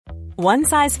One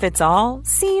size fits all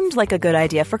seemed like a good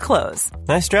idea for clothes.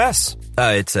 Nice dress.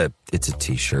 It's a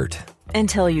t-shirt.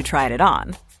 Until you tried it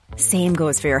on. Same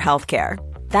goes for your healthcare.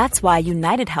 That's why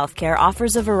United Healthcare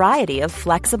offers a variety of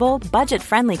flexible,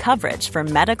 budget-friendly coverage for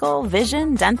medical,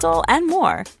 vision, dental, and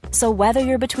more. So whether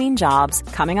you're between jobs,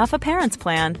 coming off a parent's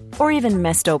plan, or even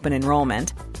missed open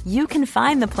enrollment, you can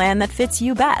find the plan that fits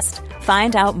you best.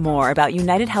 Find out more about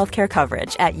United Healthcare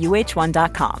coverage at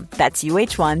uh1.com. That's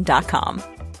uh1.com.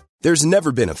 There's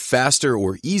never been a faster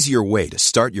or easier way to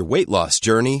start your weight loss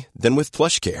journey than with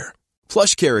PlushCare.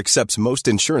 PlushCare accepts most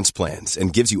insurance plans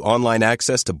and gives you online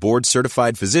access to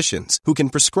board-certified physicians who can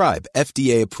prescribe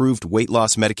FDA-approved weight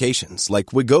loss medications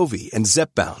like Wegovy and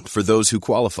Zepbound for those who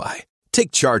qualify.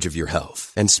 Take charge of your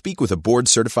health and speak with a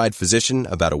board-certified physician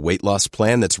about a weight loss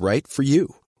plan that's right for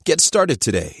you. Get started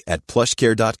today at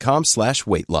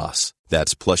plushcare.com/weight loss.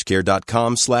 That's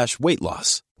plushcare.com/weight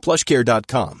loss.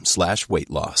 plushcare.com/weight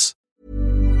loss.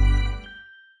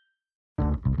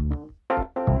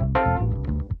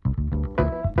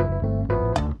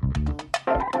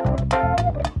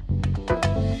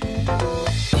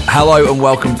 Hello and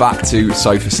welcome back to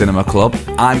Sofa Cinema Club.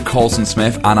 I'm Colson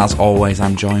Smith, and as always,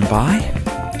 I'm joined by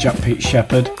Jack Pete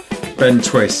Shepherd, Ben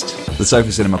Twist. The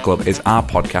Sofa Cinema Club is our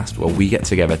podcast where we get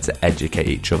together to educate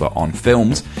each other on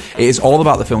films. It is all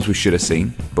about the films we should have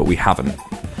seen, but we haven't.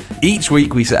 Each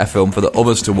week we set a film for the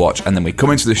others to watch, and then we come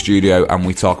into the studio and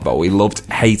we talk about what we loved,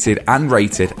 hated, and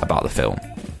rated about the film.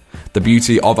 The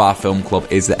beauty of our film club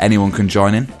is that anyone can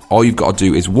join in. All you've got to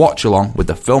do is watch along with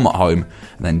the film at home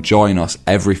and then join us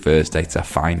every Thursday to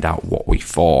find out what we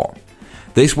thought.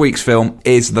 This week's film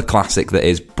is the classic that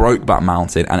is Brokeback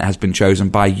Mountain, and it has been chosen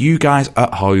by you guys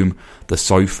at home, the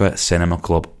Sofa Cinema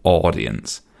Club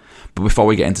audience. But before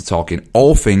we get into talking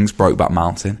all things Brokeback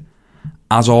Mountain,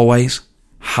 as always,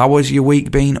 how has your week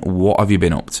been? What have you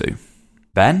been up to?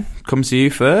 Ben, come to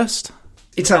you first.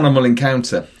 It's Animal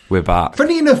Encounter. We're back.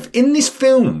 Funny enough, in this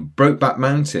film, Brokeback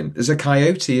Mountain, there's a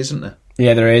coyote, isn't there?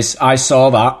 Yeah, there is. I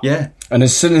saw that. Yeah. And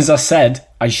as soon as I said,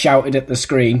 I shouted at the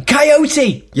screen,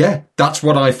 "Coyote!" Yeah, that's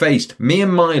what I faced. Me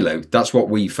and Milo, that's what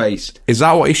we faced. Is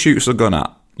that what he shoots the gun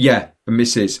at? Yeah, and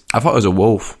Mrs. I thought it was a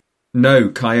wolf. No,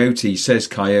 coyote, says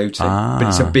coyote. But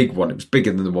it's a big one. It was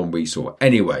bigger than the one we saw.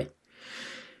 Anyway,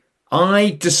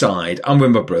 I decide, I'm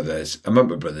with my brothers, and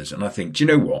I think, do you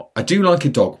know what? I do like a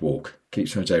dog walk.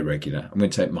 Keeps my day regular. I'm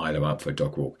going to take Milo out for a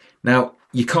dog walk. Now,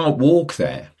 you can't walk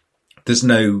there. There's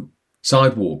no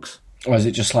sidewalks. Or is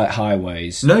it just like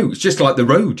highways? No, it's just like the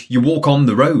road. You walk on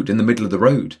the road, in the middle of the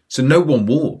road. So no one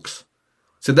walks.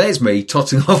 So there's me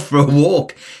totting off for a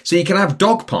walk. So you can have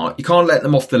dog park. You can't let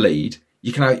them off the lead.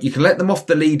 You can let them off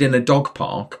the lead in a dog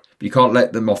park, but you can't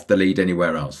let them off the lead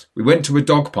anywhere else. We went to a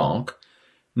dog park.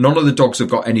 None of the dogs have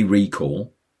got any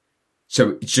recall.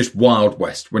 So it's just Wild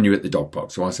West when you're at the dog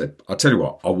park. So I said, I'll tell you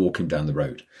what, I'll walk him down the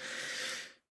road.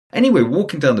 Anyway,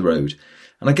 walking down the road,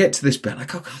 and I get to this bit, and I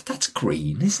go, God, that's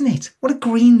green, isn't it? What a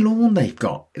green lawn they've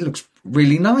got. It looks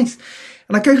really nice.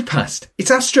 And I go past.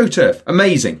 It's AstroTurf.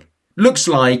 Amazing. Looks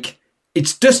like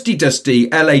it's dusty,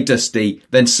 LA dusty,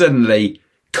 then suddenly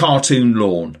cartoon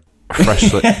lawn.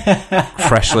 Freshly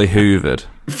hoovered.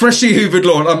 Freshly hoovered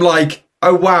lawn. I'm like,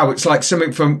 oh, wow, it's like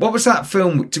something from, what was that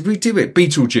film? Did we do it?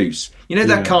 Beetlejuice. You know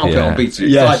that carpet on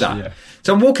Beetlejuice? Yes, like that. Yeah.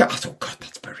 So I'm walking, I thought, God,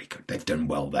 that's very good. They've done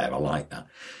well there. I like that.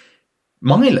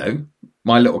 Milo,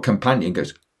 my little companion,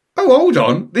 goes, oh, hold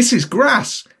on. This is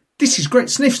grass. This is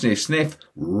great. Sniff, sniff, sniff.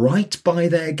 Right by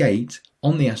their gate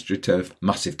on the AstroTurf.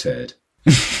 Massive turd.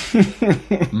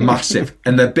 Massive.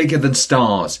 And they're bigger than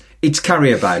stars. It's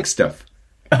carrier bag stuff.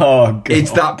 Oh, God.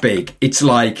 It's that big. It's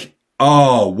like,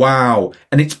 oh, wow.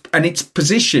 And it's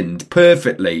positioned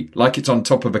perfectly like it's on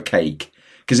top of a cake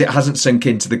because it hasn't sunk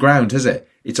into the ground, has it?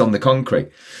 It's on the concrete.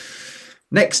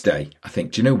 Next day, I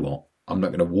think, do you know what? I'm not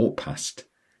going to walk past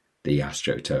the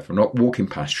AstroTurf. I'm not walking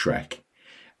past Shrek.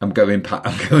 I'm going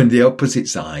the opposite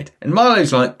side. And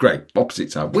Milo's like, great,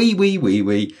 opposite side.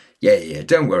 Wee. Yeah,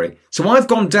 don't worry. So I've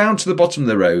gone down to the bottom of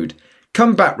the road,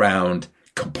 come back round,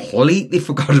 completely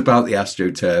forgot about the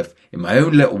AstroTurf in my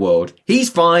own little world. He's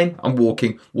fine. I'm walk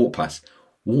past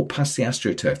the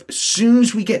AstroTurf. As soon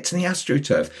as we get to the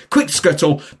AstroTurf, quick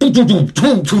scuttle.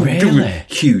 Really?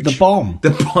 Huge. The bomb.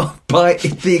 By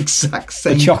the exact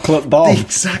same. The chocolate bomb. The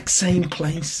exact same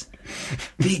place.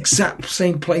 The exact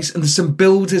same place. And there's some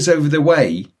builders over the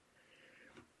way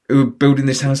who are building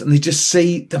this house, and they just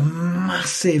see the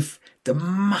massive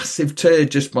turd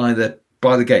just by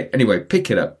the gate. Anyway, pick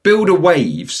it up. Builder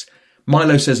waves.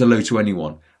 Milo says hello to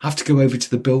anyone. I have to go over to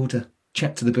the builder.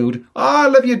 Chat to the builder. Oh, I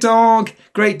love your dog.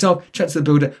 Great dog. Chat to the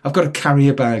builder. I've got to carry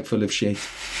a bag full of shit.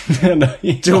 No,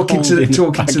 talking to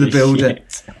the builder.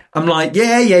 Shit. I'm like,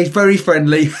 yeah, he's very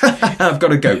friendly. I've got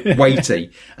to go.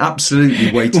 Weighty.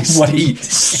 Absolutely weighty.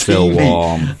 Still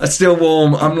warm. Still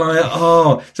warm. I'm like,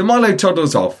 oh. So Milo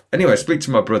toddles off. Anyway, I speak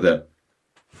to my brother.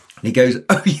 And he goes,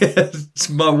 oh, yes,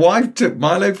 my wife took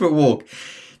Milo for a walk.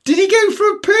 Did he go for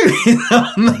a poo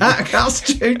on that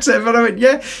AstroTurf? And I went,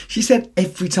 yeah. She said,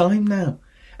 every time now.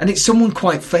 And it's someone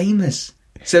quite famous.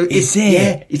 So Is it?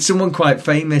 Yeah, it's someone quite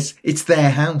famous. It's their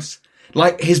house.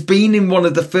 Like, has been in one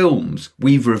of the films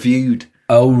we've reviewed.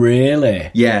 Oh, really?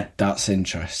 Yeah. That's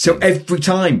interesting. So every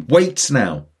time, waits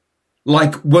now.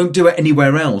 Like, won't do it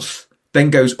anywhere else. Then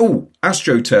goes, oh,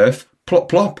 AstroTurf, plop,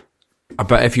 plop. I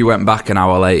bet if you went back an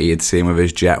hour later, you'd see him with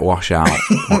his jet wash out,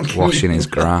 washing his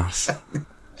grass.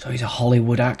 So he's a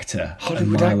Hollywood actor.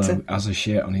 Hollywood and Milo actor. has a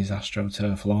shit on his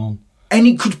AstroTurf lawn. And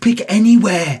he could pick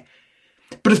anywhere.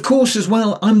 But of course, as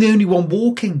well, I'm the only one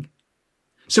walking.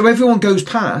 So everyone goes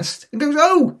past and goes,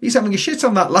 oh, he's having a shit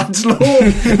on that lad's lawn.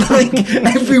 Like,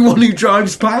 everyone who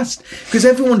drives past. Because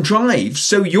everyone drives,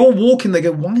 so you're walking, they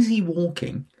go, why is he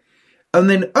walking? And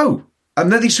then,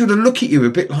 and then they sort of look at you a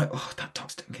bit like, oh, that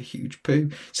dog's doing a huge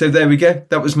poo. So there we go.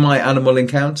 That was my animal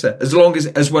encounter, as well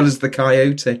as the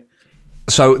coyote.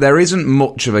 So there isn't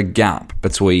much of a gap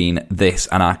between this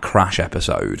and our Crash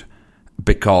episode,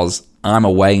 because I'm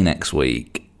away next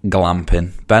week.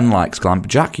 Glamping. Ben likes glamping.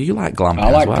 Jack, you like glamping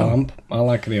I like as well. glamp. I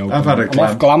like the old. I've had a I'm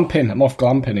off glamping. I'm off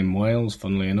glamping in Wales.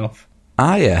 Funnily enough,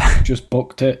 just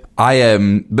booked it.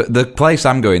 But the place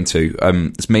I'm going to,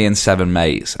 it's me and 7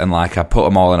 mates, and like I put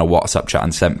them all in a WhatsApp chat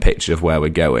and sent pictures of where we're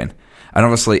going. And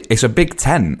obviously, it's a big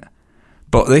tent,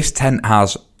 but this tent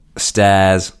has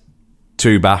stairs,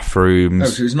 2 bathrooms. Oh,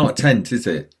 so it's not a tent, is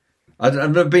it? I've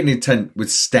never been in a tent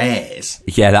with stairs.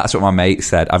 Yeah, that's what my mate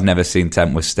said. I've never seen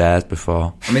tent with stairs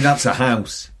before. I mean, that's a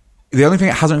house. The only thing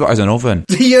it hasn't got is an oven.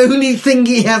 The only thing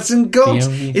he hasn't got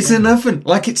is an oven.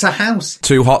 Like it's a house.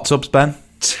 2 hot tubs, Ben.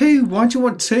 2? Why do you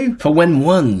want 2? For when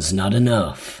one's not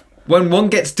enough. When one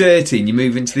gets dirty and you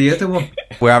move into the other one.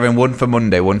 We're having one for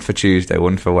Monday, one for Tuesday,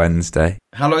 one for Wednesday.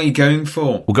 How long are you going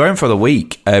for? We're going for the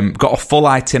week. Got a full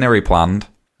itinerary planned.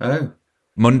 Oh.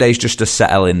 Monday's just a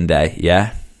settle-in day,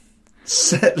 yeah?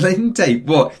 Settling day?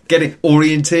 What? Get it?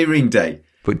 Orienteering day?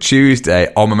 But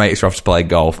Tuesday, all my mates are off to play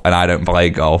golf, and I don't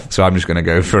play golf, so I'm just going to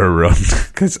go for a run,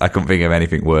 because I couldn't think of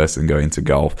anything worse than going to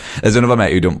golf. There's another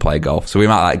mate who don't play golf, so we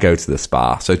might like go to the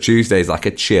spa. So Tuesday's like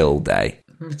a chill day.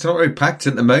 It's not very packed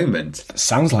at the moment.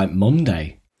 Sounds like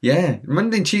Monday. Yeah,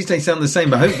 Monday and Tuesday sound the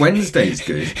same. I hope Wednesday's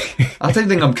good. I don't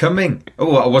think I'm coming.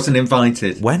 Oh, I wasn't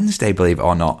invited. Wednesday, believe it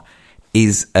or not,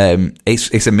 is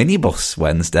it's a minibus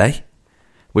Wednesday.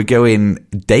 We're going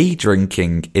day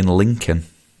drinking in Lincoln.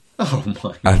 Oh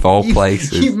my! Of all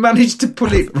places. You've managed to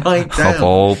pull it right down. Of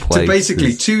all places. So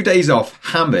basically 2 days off,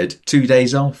 hammered, 2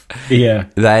 days off. Yeah.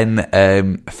 Then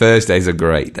Thursday's a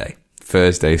great day.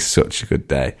 Thursday's such a good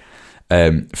day.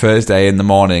 Thursday in the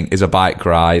morning is a bike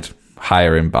ride,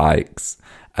 hiring bikes,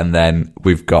 and then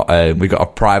we've got a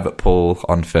private pool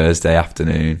on Thursday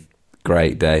afternoon.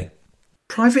 Great day.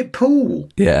 Private pool?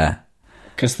 Yeah.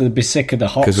 Because they'd be sick of the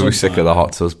hot tubs. Because we'll be sick of the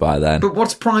hot tubs by then. But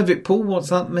what's private pool? What's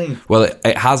that mean? Well,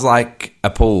 it has like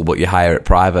a pool, but you hire it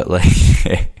privately.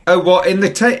 Oh, what, in the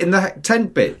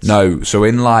tent bits? No, so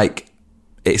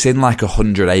it's in like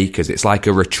 100 acres. It's like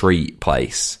a retreat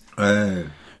place. Oh.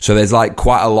 So there's like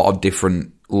quite a lot of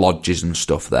different lodges and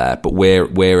stuff there, but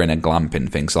we're in a glamping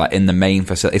thing. So like in the main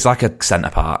facility, it's like a Centre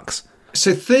Parks.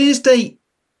 So Thursday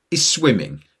is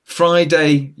swimming.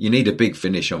 Friday, you need a big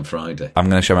finish on Friday. I'm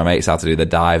going to show my mates how to do the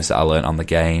dives that I learnt on the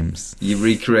games. You're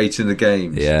recreating the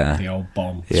games. Yeah. The old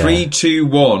bomb. Yeah. 3, 2,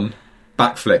 1,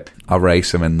 backflip. I'll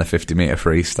race them in the 50-metre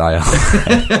freestyle.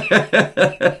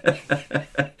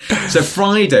 So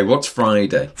Friday, what's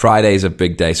Friday? Friday's a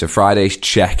big day. So Friday's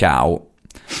check out.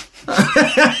 No,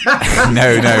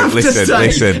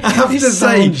 listen. I have to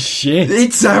say, shit.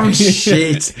 It sounds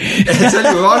shit. I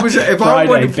tell you, if I'm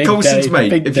one of Colson's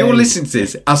mate, if you're listening to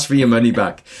this, ask for your money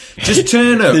back. Just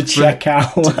turn up. The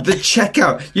checkout. The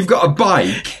checkout. You've got a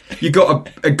bike. You've got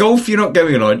a golf you're not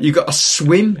going on. You've got a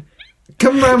swim.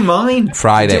 Come round mine.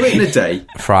 Friday. Do it in a day.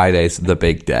 Friday's the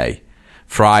big day.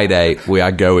 Friday, we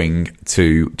are going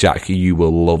to, Jackie, you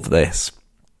will love this,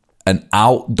 an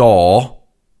outdoor,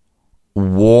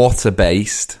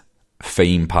 water-based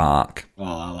theme park. Oh,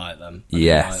 I like them.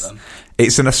 Yes. Like them.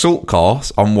 It's an assault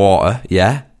course on water,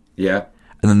 yeah? Yeah.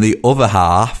 And then the other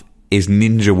half is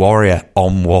Ninja Warrior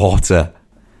on water.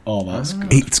 Oh, that's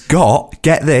good. It's got,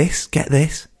 get this,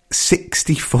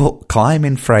 60-foot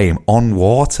climbing frame on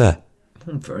water.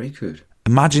 Oh, very good.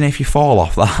 Imagine if you fall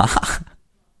off that.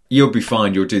 You'll be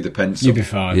fine. You'll do the pencil. You'll be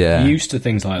fine. Yeah. You're used to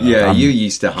things like that. Yeah, you're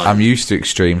used to height. I'm used to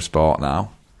extreme sport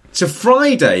now. So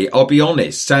Friday, I'll be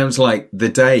honest, sounds like the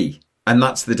day. And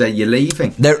that's the day you're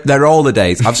leaving. They're all the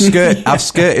days. I've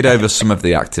skirted over some of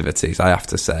the activities, I have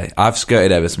to say. I've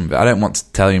skirted over some of it. I don't want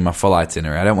to tell you my full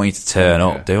itinerary. I don't want you to turn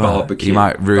up, do barbecue, I? You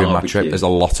might ruin my trip. There's a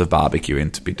lot of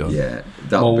barbecuing to be done. Yeah.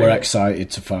 We're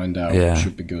excited to find out. Yeah. It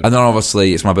should be good. And then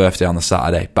obviously it's my birthday on the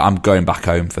Saturday, but I'm going back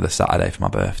home for the Saturday for my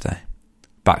birthday.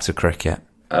 Back to cricket.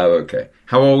 Oh, okay.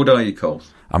 How old are you, Cole?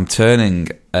 I'm turning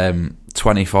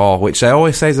 24, which they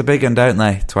always say is a big one, don't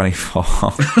they?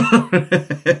 24.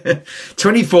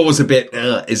 24 is a bit,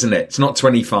 isn't it? It's not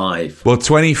 25. Well,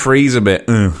 23 is a bit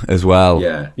as well.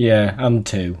 Yeah, and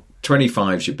 2.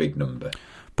 25's your big number.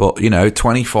 But,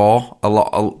 24, a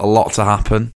lot to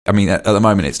happen. I mean, at the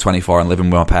moment it's 24 and living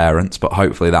with my parents, but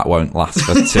hopefully that won't last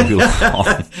for too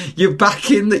long. You're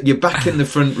back in the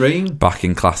front room. Back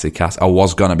in classic cast. I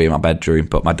was going to be in my bedroom,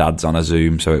 but my dad's on a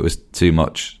Zoom, so it was too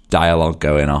much dialogue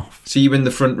going off. So you're in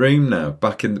the front room now,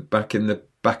 back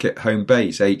at home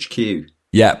base, HQ.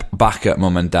 Yep, back at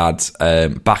mum and dad's.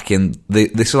 Back in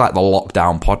this is like the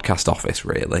lockdown podcast office,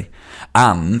 really.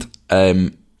 And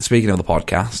speaking of the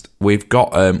podcast, we've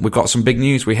got some big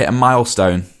news. We hit a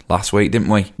milestone last week, didn't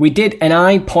we? We did, and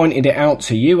I pointed it out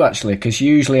to you, actually, because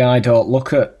usually I don't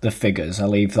look at the figures. I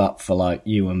leave that for, like,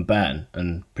 you and Ben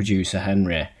and producer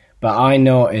Henry. But I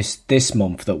noticed this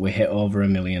month that we hit over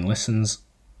 1 million listens.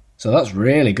 So that's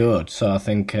really good. So I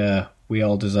think we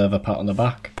all deserve a pat on the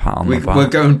back. We'll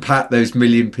go and pat those 1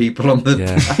 million people on the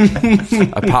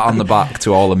back. A pat on the back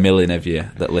to all 1 million of you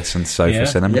that listen to Sofa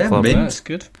Cinema Club. That's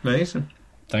good. Amazing.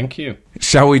 Thank you.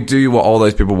 Shall we do what all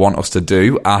those people want us to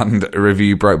do and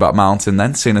review Brokeback Mountain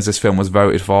then, seeing as this film was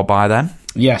voted for by them?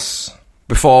 Yes.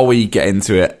 Before we get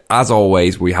into it, as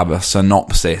always, we have a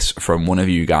synopsis from one of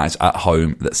you guys at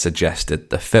home that suggested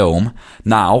the film.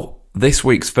 Now, this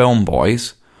week's film,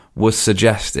 boys, was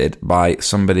suggested by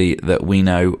somebody that we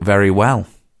know very well.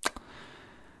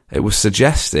 It was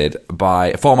suggested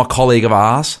by a former colleague of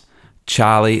ours,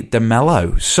 Charlie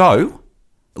DeMello. So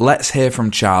let's hear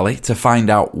from Charlie to find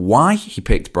out why he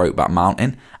picked Brokeback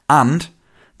Mountain and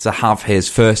to have his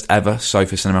first ever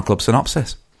Sofa Cinema Club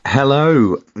synopsis.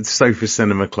 Hello, Sofa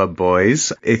Cinema Club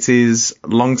boys. It is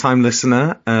long-time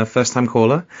listener, first-time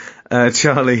caller,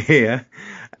 Charlie here.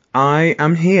 I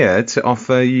am here to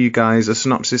offer you guys a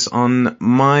synopsis on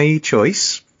my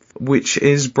choice, which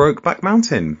is Brokeback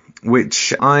Mountain,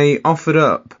 which I offered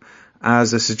up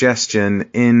as a suggestion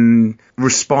in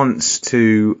response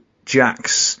to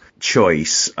Jack's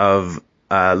choice of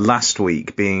last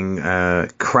week being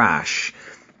Crash.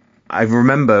 I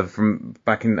remember from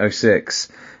back in 2006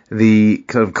 the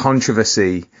kind of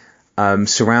controversy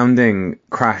surrounding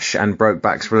Crash and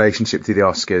Brokeback's relationship to the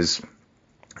Oscars,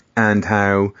 and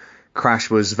how Crash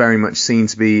was very much seen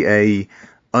to be a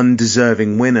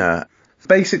undeserving winner.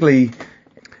 Basically,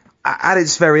 at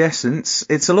its very essence,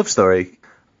 it's a love story,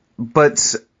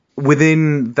 but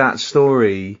within that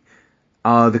story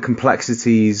are the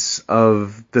complexities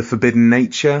of the forbidden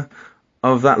nature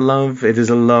of that love. It is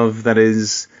a love that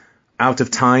is out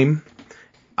of time.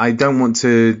 I don't want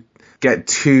to get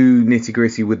too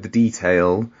nitty-gritty with the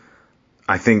detail.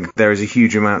 I think there is a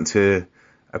huge amount to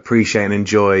appreciate and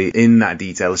enjoy in that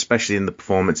detail, especially in the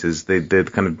performances. The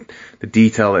kind of the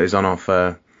detail that is on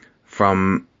offer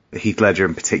from Heath Ledger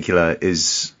in particular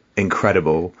is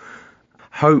incredible.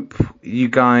 Hope you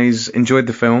guys enjoyed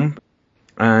the film.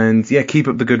 And yeah, keep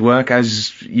up the good work.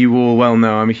 As you all well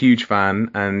know, I'm a huge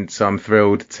fan, and so I'm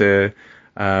thrilled to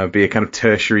be a kind of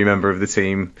tertiary member of the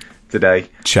team today.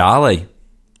 Charlie,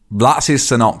 that's his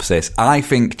synopsis. I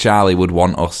think Charlie would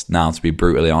want us now to be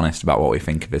brutally honest about what we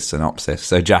think of his synopsis.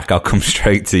 So Jack, I'll come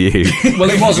straight to you. Well,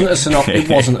 it wasn't a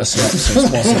synopsis,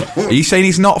 was it? Are you saying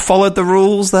he's not followed the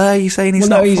rules there? Are you saying he's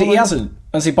not he hasn't.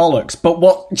 Has he bollocks? But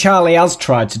what Charlie has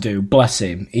tried to do, bless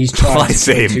him, he's tried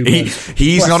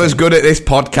He's not as good at this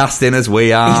podcasting as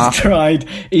we are.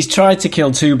 He's tried to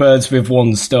kill two birds with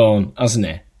one stone, hasn't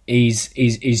he?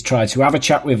 He's tried to have a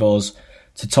chat with us,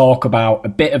 to talk about a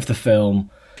bit of the film.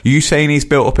 Are you saying he's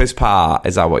built up his part?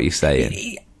 Is that what you're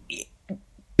saying?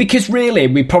 Because really,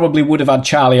 we probably would have had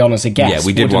Charlie on as a guest. Yeah,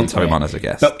 we did want to have him on as a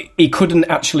guest. But he couldn't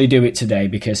actually do it today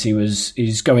because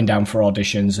he's going down for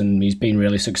auditions and he's been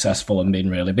really successful and been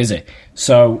really busy.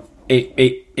 So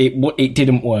it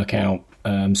didn't work out.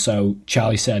 So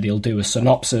Charlie said he'll do a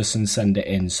synopsis and send it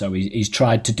in. So he's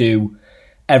tried to do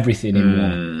everything in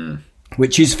one,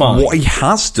 which is fine. What he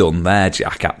has done there,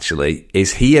 Jack, actually,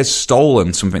 is he has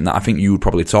stolen something that I think you would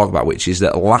probably talk about, which is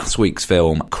that last week's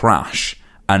film, Crash,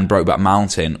 and Brokeback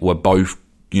Mountain were both,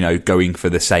 going for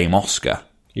the same Oscar.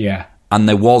 Yeah. And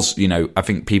there was, I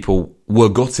think people were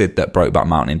gutted that Brokeback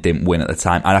Mountain didn't win at the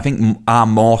time, and I think are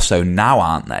more so now,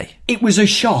 aren't they? It was a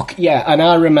shock, yeah, and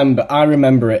I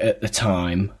remember it at the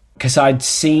time, because I'd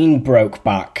seen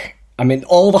Brokeback. I mean,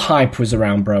 all the hype was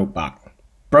around Brokeback.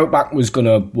 Brokeback was going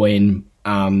to win,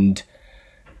 and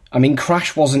I mean,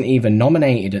 Crash wasn't even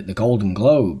nominated at the Golden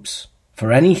Globes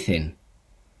for anything.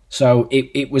 So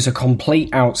it was a complete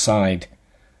outside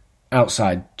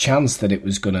chance that it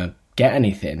was going to get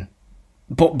anything.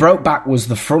 But Brokeback was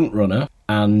the front runner,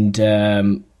 and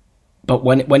but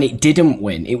when it didn't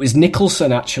win, it was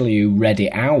Nicholson actually who read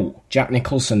it out. Jack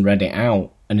Nicholson read it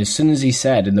out, and as soon as he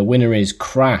said, and the winner is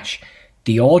Crash,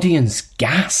 the audience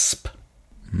gasp.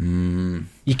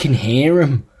 You can hear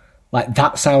them. Like,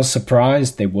 that's how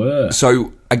surprised they were.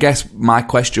 So I guess my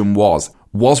question was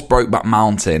Brokeback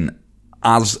Mountain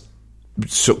as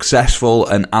successful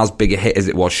and as big a hit as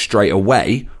it was straight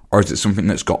away, or is it something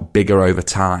that's got bigger over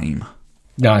time?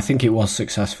 No, I think it was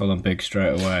successful and big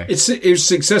straight away. It was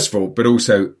successful, but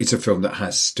also it's a film that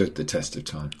has stood the test of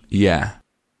time. Yeah.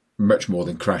 Much more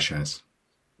than Crash has.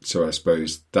 So I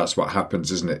suppose that's what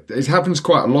happens, isn't it? It happens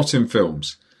quite a lot in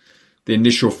films. The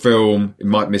initial film, it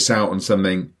might miss out on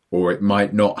something, or it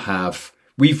might not have...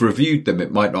 We've reviewed them.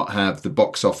 It might not have the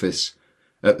box office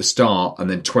at the start, and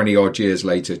then 20-odd years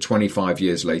later, 25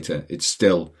 years later, it's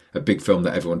still a big film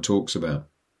that everyone talks about.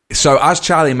 So, as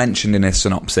Charlie mentioned in his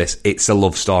synopsis, it's a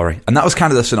love story. And that was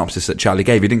kind of the synopsis that Charlie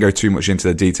gave. He didn't go too much into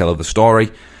the detail of the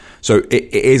story. So,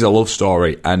 it is a love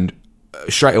story. And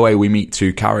straight away, we meet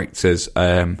two characters.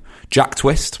 Jack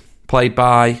Twist, played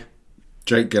by...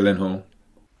 Jake Gyllenhaal.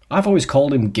 I've always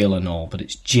called him Gyllenhaal, but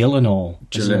it's Gyllenhaal.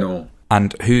 Gyllenhaal.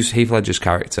 And who's Heath Ledger's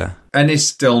character?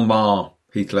 Ennis Del Mar,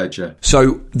 Heath Ledger.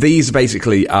 So these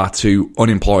basically are two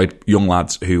unemployed young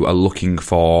lads who are looking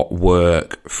for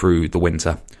work through the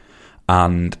winter.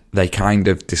 And they kind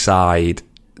of decide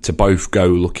to both go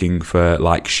looking for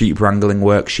like sheep wrangling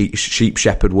work, sheep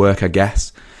shepherd work, I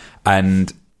guess.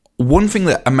 And one thing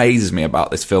that amazes me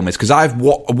about this film is, because I've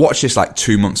watched this like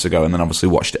 2 months ago and then obviously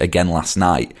watched it again last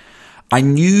night, I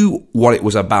knew what it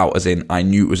was about, as in I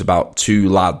knew it was about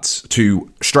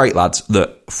two straight lads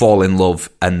that fall in love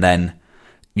and then,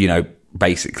 you know,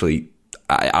 basically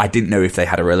I didn't know if they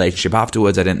had a relationship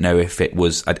afterwards. I didn't know if it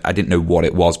was, I didn't know what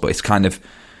it was, but it's kind of,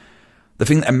 the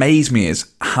thing that amazed me is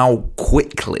how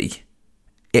quickly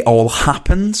it all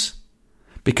happens,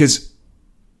 because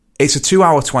it's a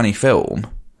 2-hour 20 film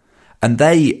and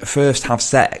they first have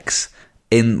sex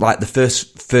in like the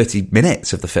first 30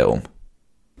 minutes of the film.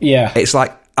 Yeah. It's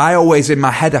like, I always in my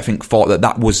head, I think, thought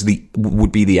that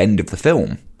would be the end of the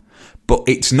film. But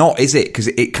it's not, is it? Because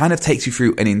it kind of takes you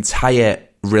through an entire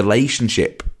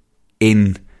relationship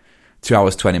in 2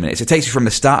 hours, 20 minutes. It takes you from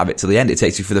the start of it to the end. It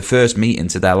takes you from the first meeting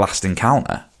to their last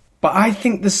encounter. But I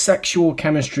think the sexual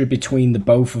chemistry between the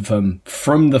both of them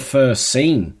from the first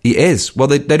scene. It is. Well,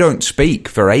 they don't speak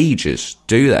for ages,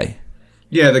 do they?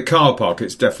 Yeah, the car park,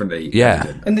 it's definitely... Yeah.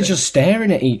 evident, And they're just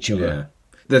staring at each other. Yeah.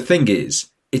 The thing is,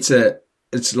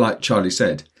 it's like Charlie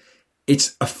said,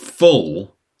 it's a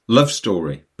full love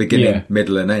story, beginning,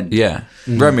 middle and end. Yeah.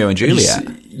 Romeo and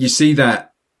Juliet. You see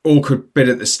that awkward bit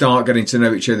at the start, getting to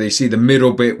know each other. You see the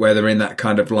middle bit where they're in that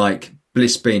kind of like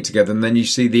bliss being together, and then you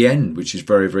see the end, which is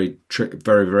very, very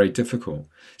very difficult.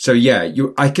 So yeah,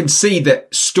 I can see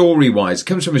that story-wise, it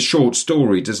comes from a short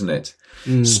story, doesn't it?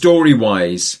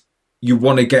 Story-wise, you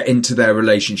want to get into their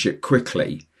relationship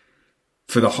quickly.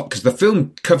 Because the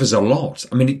film covers a lot.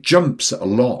 I mean, it jumps a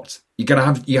lot.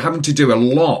 You're having to do a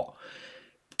lot,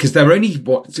 because they're only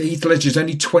Heath Ledger's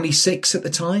only 26 at the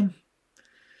time,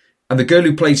 and the girl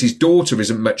who plays his daughter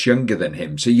isn't much younger than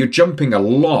him. So you're jumping a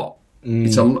lot.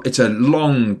 It's a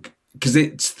long, because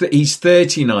he's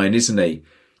 39, isn't he?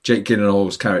 Jake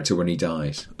Gyllenhaal's character when he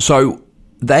dies. So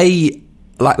they.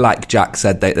 Like Jack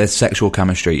said, there's sexual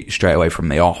chemistry straight away from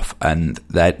the off, and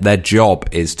their job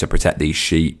is to protect these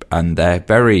sheep, and they're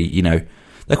very,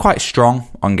 they're quite strong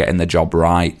on getting the job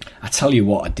right. I tell you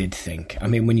what I did think. I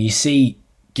mean, when you see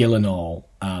Gyllenhaal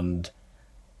and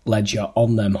Ledger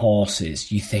on them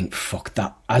horses, you think, fuck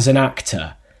that. As an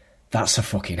actor, that's a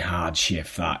fucking hard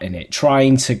shift, that, innit?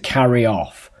 Trying to carry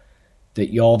off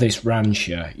that you're this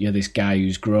rancher, you're this guy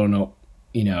who's grown up,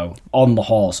 on the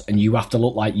horse, and you have to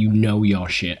look like you know your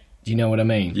shit. Do you know what I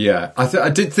mean? Yeah, I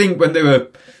did think when they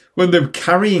were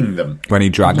carrying them, when he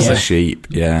drags the sheep,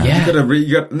 yeah.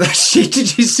 You got that sheep.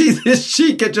 Did you see this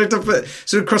sheep get dragged up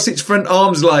sort of across its front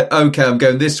arms? Like, okay, I'm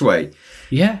going this way.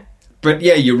 Yeah, but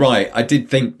yeah, you're right. I did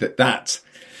think that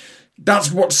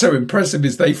That's what's so impressive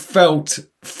is they felt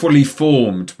fully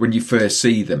formed when you first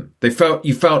see them.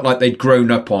 You felt like they'd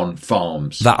grown up on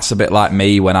farms. That's a bit like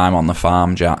me when I'm on the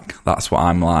farm, Jack. That's what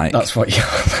I'm like. That's what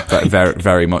you're very,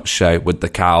 very much so. With the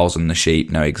cows and the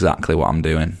sheep, know exactly what I'm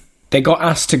doing. They got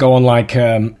asked to go on like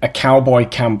a cowboy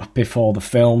camp before the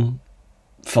film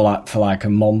for like a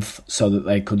month so that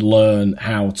they could learn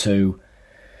how to,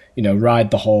 ride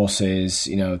the horses,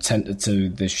 tend to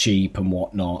the sheep and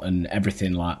whatnot and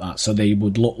everything like that. So they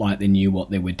would look like they knew what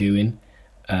they were doing.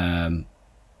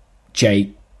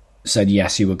 Jake said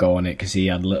yes, he would go on it because he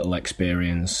had little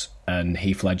experience. And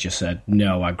Heath Ledger said,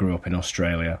 no, I grew up in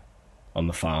Australia on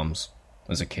the farms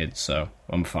as a kid, so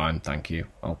I'm fine, thank you.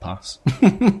 I'll pass.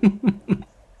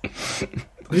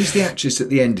 Who's the actress at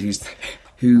the end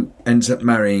who ends up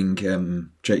marrying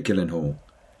Jake Gyllenhaal?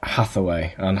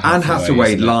 Hathaway. Anne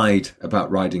Hathaway lied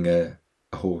about riding a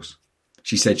horse.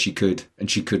 She said she could, and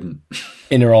she couldn't.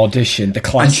 In her audition, the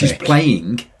classic.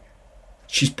 And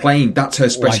she's playing, that's her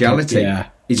speciality.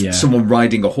 Is someone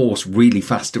riding a horse really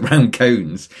fast around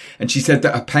cones. And she said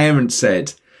that her parents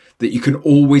said that you can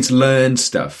always learn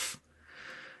stuff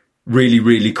really,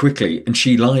 really quickly. And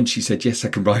she lied. She said, yes, I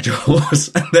can ride a horse.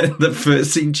 And then the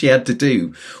first scene she had to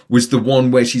do was the one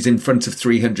where she's in front of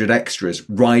 300 extras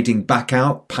riding back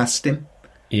out past him.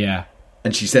 Yeah.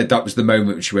 And she said that was the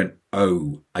moment when she went,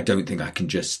 oh, I don't think I can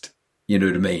just, you know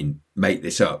what I mean, make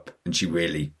this up. And she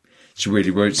really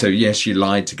wrote. So, yes, she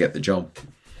lied to get the job.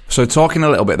 So talking a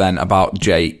little bit then about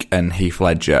Jake and Heath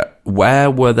Ledger, where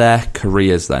were their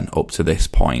careers then up to this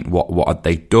point? What had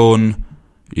they done?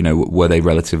 Were they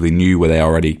relatively new? Were they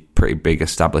already pretty big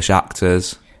established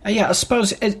actors? Yeah, I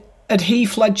suppose, had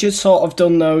Heath Ledger sort of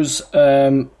done those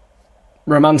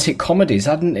romantic comedies,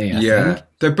 hadn't he? I think?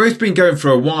 They've both been going for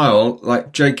a while,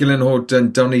 like Jake Gyllenhaal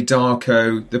done Donnie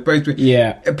Darko. They've both been...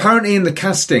 Yeah. Apparently in the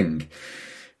casting,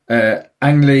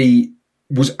 Ang Lee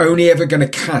was only ever going to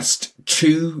cast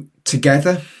 2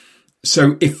 together.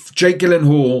 So if Jake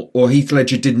Gyllenhaal or Heath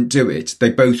Ledger didn't do it, they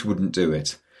both wouldn't do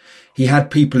it. He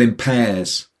had people in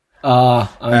pairs. I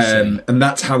see. And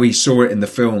that's how he saw it in the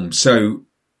film. So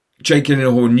Jake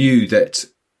Gyllenhaal knew that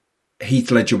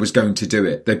Heath Ledger was going to do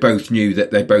it. They both knew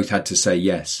that they both had to say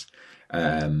yes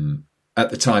at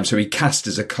the time. So he cast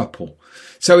as a couple.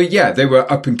 So, yeah, they were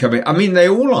up and coming. I mean, they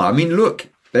all are. I mean, look,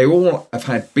 they all have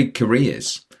had big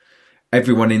careers.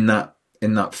 Everyone in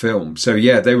that film. So,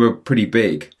 yeah, they were pretty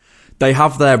big. They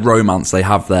have their romance, they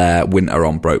have their winter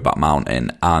on Brokeback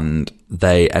Mountain, and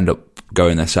they end up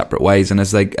going their separate ways. And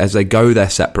as they go their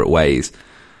separate ways,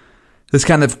 there's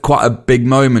kind of quite a big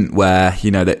moment where,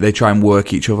 they try and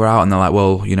work each other out, and they're like,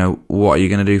 well, what are you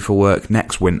going to do for work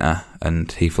next winter?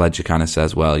 And Heath Ledger kind of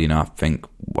says, well, I think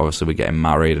obviously we're getting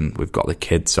married and we've got the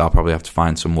kids, so I'll probably have to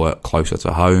find some work closer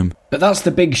to home. But that's the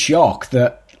big shock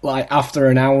that, like, after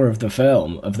an hour of the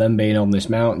film, of them being on this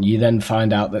mountain, you then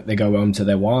find out that they go home to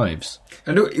their wives.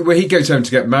 And well, he goes home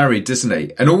to get married, doesn't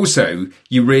he? And also,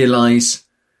 you realise,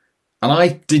 and I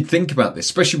did think about this,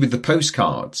 especially with the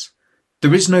postcards,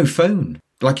 there is no phone.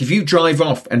 Like, if you drive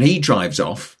off and he drives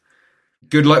off,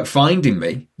 good luck finding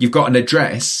me. You've got an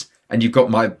address and you've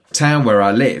got my town where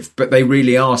I live, but they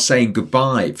really are saying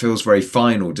goodbye. It feels very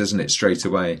final, doesn't it, straight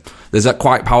away? There's that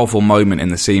quite powerful moment in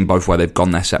the scene, both where they've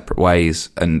gone their separate ways,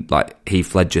 and like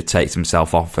Heath Ledger takes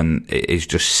himself off and is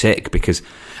just sick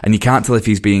and you can't tell if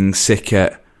he's being sick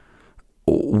at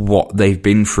what they've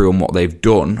been through and what they've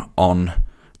done on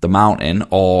the mountain,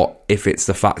 or if it's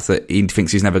the fact that he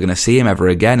thinks he's never going to see him ever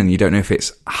again, and you don't know if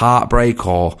it's heartbreak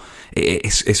or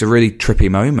it's a really trippy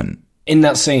moment. In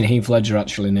that scene, Heath Ledger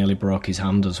actually nearly broke his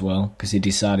hand as well, because he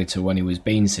decided to, when he was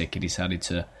being sick, he decided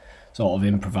to sort of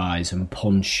improvise and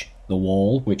punch the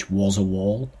wall, which was a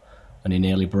wall, and he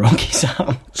nearly broke his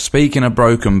arm. Speaking of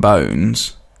broken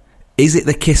bones, is it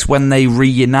the kiss when they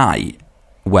reunite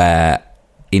where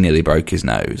he nearly broke his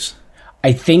nose?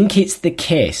 I think it's the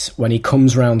kiss when he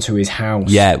comes round to his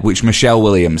house. Yeah, which Michelle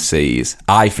Williams sees.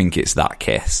 I think it's that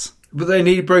kiss. But then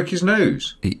he broke his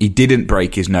nose. He didn't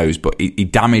break his nose, but he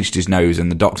damaged his nose,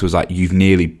 and the doctor was like, you've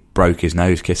nearly broke his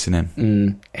nose kissing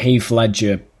him. Heath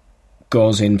Ledger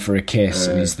goes in for a kiss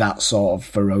and is that sort of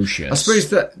ferocious. I suppose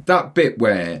that bit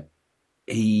where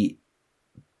he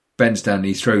bends down and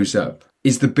he throws up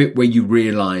is the bit where you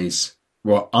realise,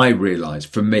 well, I realise,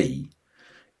 for me,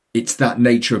 it's that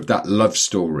nature of that love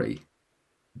story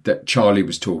that Charlie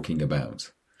was talking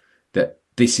about, that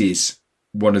this is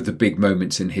one of the big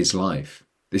moments in his life.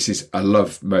 This is a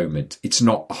love moment. It's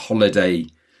not a holiday.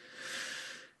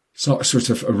 It's not a sort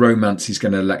of a romance he's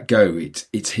going to let go.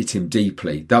 It's hit him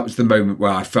deeply. That was the moment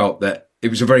where I felt that it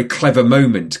was a very clever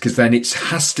moment, because then it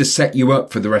has to set you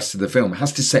up for the rest of the film. It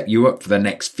has to set you up for the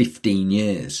next 15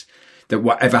 years. That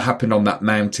whatever happened on that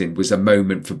mountain was a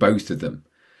moment for both of them,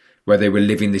 where they were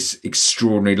living this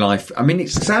extraordinary life. I mean,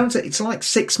 it's like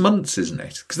 6 months, isn't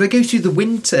it? Because they go through the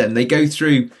winter and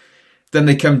then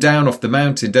they come down off the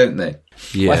mountain, don't they?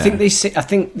 Yeah. Well, I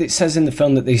think it says in the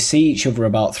film that they see each other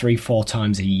about 3-4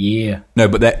 times a year. No,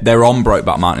 but they're on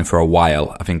Brokeback Mountain for a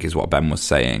while, I think is what Ben was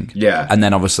saying. Yeah. And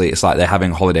then obviously it's like they're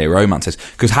having holiday romances.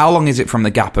 Because how long is it from the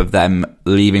gap of them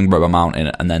leaving Brokeback Mountain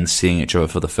and then seeing each other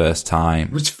for the first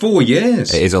time? It's 4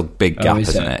 years. It is a big gap,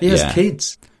 isn't it? He has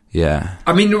kids. Yeah.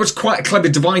 I mean, what's quite a clever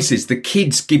device is the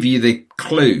kids give you the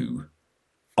clue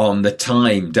on the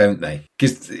time, don't they?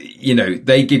 Because,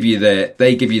 they give you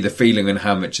the feeling on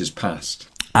how much has passed.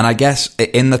 And I guess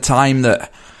in the time that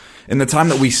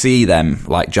we see them,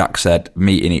 like Jack said,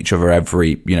 meeting each other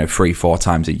every 3-4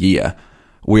 times a year,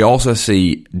 we also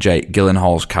see Jake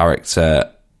Gyllenhaal's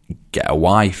character get a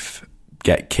wife,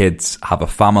 get kids, have a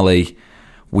family.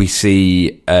 We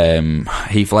see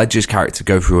Heath Ledger's character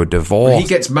go through a divorce. Well, he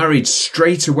gets married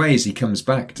straight away as he comes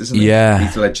back, doesn't he? Yeah.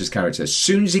 Heath Ledger's character. As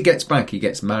soon as he gets back, he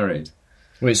gets married.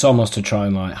 Well, it's almost to try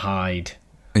and hide.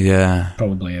 Yeah.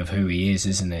 Probably of who he is,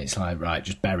 isn't it? It's like, right,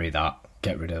 just bury that,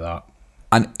 get rid of that.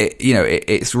 And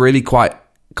it's really quite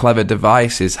clever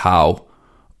device is how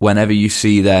whenever you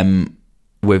see them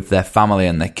with their family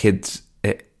and their kids,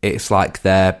 it's like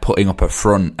they're putting up a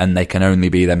front and they can only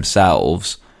be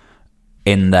themselves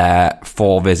in their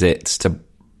 4 visits to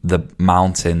the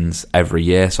mountains every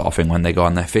year sort of thing when they go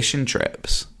on their fishing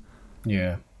trips.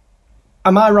 Yeah.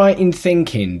 Am I right in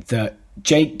thinking that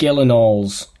Jake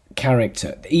Gyllenhaal's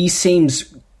character, he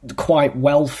seems quite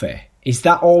wealthy? Is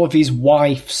that all of his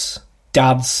wife's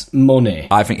dad's money?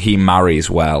 I think he marries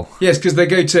well. Yes, because they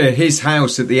go to his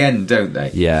house at the end, don't they?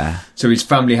 Yeah. So his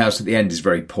family house at the end is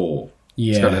very poor.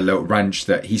 Yeah. He's got a little ranch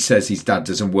that he says his dad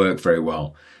doesn't work very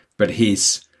well, but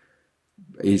his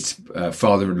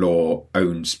father-in-law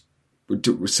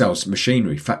sells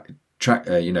machinery,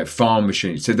 farm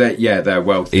machinery. So they're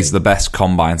wealthy. He's the best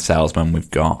combine salesman we've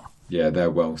got. Yeah,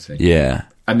 they're wealthy. Yeah.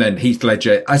 And then Heath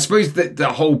Ledger, I suppose that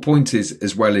the whole point is,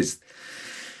 as well, is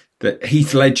that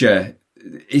Heath Ledger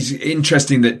is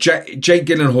interesting that Jake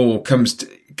Gyllenhaal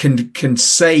can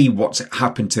say what's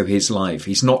happened to his life.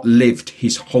 He's not lived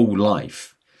his whole life.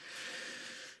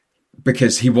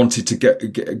 Because he wanted to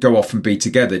go off and be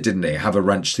together, didn't he? Have a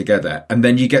ranch together. And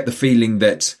then you get the feeling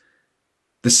that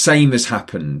the same has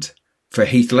happened for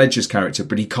Heath Ledger's character,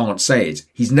 but he can't say it.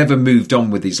 He's never moved on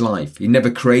with his life. He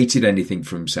never created anything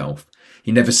for himself.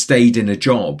 He never stayed in a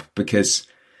job because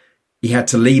he had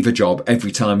to leave a job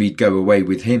every time he'd go away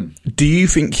with him. Do you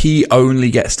think he only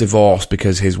gets divorced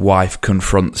because his wife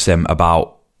confronts him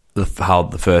about how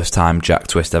the first time Jack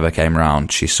Twist ever came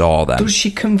around, she saw them? Does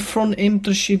she confront him?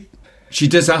 Does she... She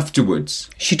does afterwards.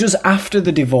 She does after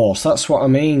the divorce, that's what I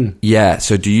mean. Yeah,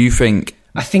 so do you think...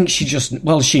 I think she just...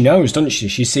 Well, she knows, doesn't she?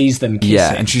 She sees them kissing.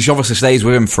 Yeah, and she obviously stays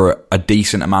with him for a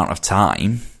decent amount of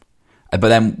time. But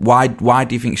then why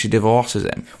do you think she divorces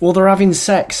him? Well, they're having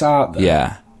sex, aren't they?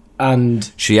 Yeah.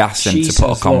 And she asks him to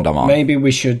put a condom on. Maybe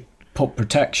we should put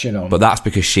protection on. But that's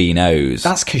because she knows.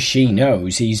 That's because she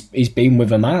knows he's been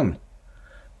with a man.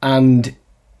 And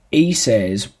he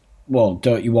says... well,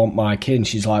 don't you want my kid? And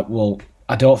she's like, well,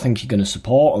 I don't think you're going to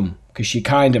support him. Because she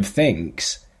kind of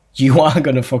thinks, you are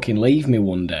going to fucking leave me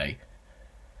one day.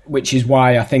 Which is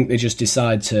why I think they just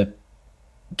decide to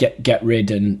get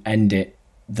rid and end it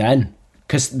then.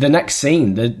 Because the next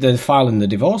scene, they're filing the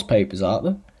divorce papers, aren't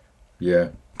they? Yeah.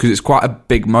 Because it's quite a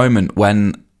big moment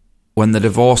when the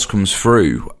divorce comes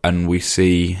through and we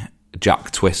see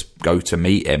Jack Twist go to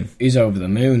meet him. He's over the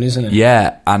moon, isn't he?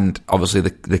 Yeah, and obviously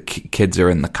the kids are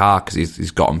in the car because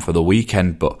he's got them for the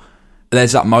weekend. But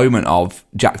there's that moment of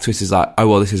Jack Twist is like, oh,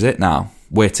 well, this is it now.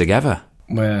 We're together.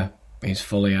 Where he's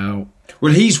fully out.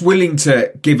 Well, he's willing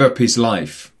to give up his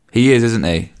life. He is, isn't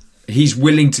he? He's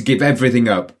willing to give everything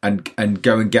up and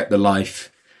go and get the life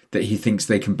that he thinks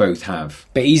they can both have.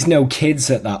 But he's no kids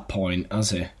at that point,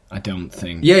 has he? I don't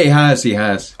think. Yeah, he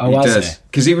has. Oh, he has does. he?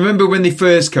 Because he remember when he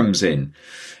first comes in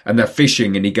and they're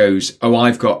fishing and he goes, oh,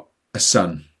 I've got a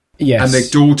son. Yes. And their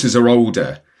daughters are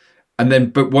older.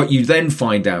 But what you then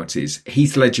find out is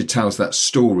Heath Ledger tells that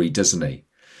story, doesn't he?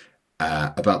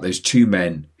 About those two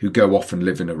men who go off and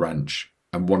live in a ranch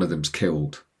and one of them's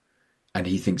killed. And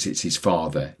he thinks it's his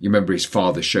father. You remember his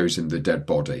father shows him the dead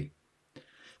body.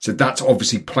 So that's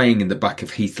obviously playing in the back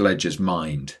of Heath Ledger's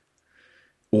mind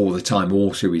all the time,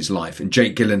 all through his life. And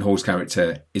Jake Gyllenhaal's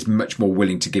character is much more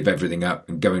willing to give everything up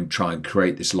and go and try and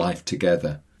create this life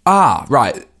together. Ah,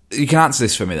 right. You can answer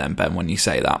this for me then, Ben, when you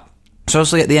say that. So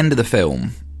obviously at the end of the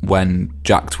film, when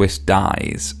Jack Twist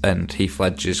dies and Heath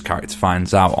Ledger's character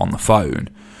finds out on the phone,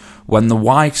 when the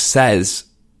wife says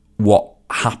what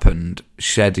happened,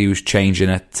 she said he was changing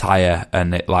a tyre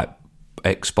and it like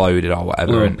exploded or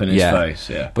whatever. Blew up in his face,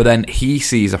 yeah. But then he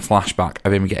sees a flashback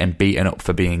of him getting beaten up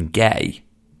for being gay.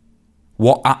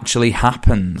 What actually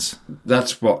happens?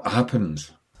 That's what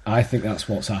happens. I think that's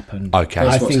what's happened. Okay. I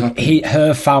That's what's think happened.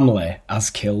 her family has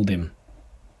killed him.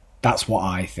 That's what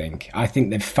I think. I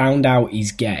think they've found out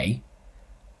he's gay,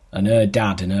 and her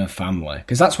dad and her family.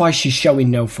 Because that's why she's showing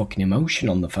no fucking emotion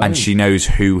on the phone. And she knows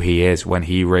who he is when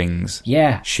he rings.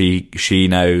 Yeah. She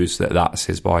knows that that's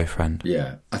his boyfriend.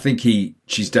 Yeah, I think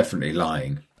she's definitely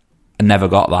lying. I never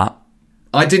got that.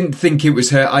 I didn't think it was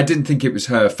her. I didn't think it was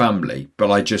her family, but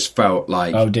I just felt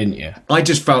like. Oh, didn't you? I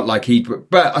just felt like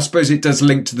but I suppose it does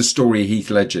link to the story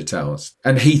Heath Ledger tells,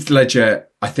 and Heath Ledger,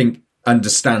 I think,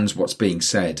 understands what's being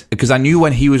said. Because I knew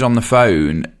when he was on the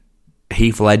phone,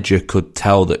 Heath Ledger could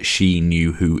tell that she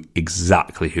knew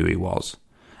exactly who he was,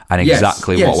 and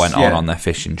exactly what went on their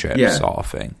fishing trip, sort of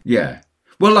thing. Yeah.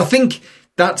 Well, I think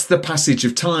that's the passage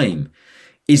of time.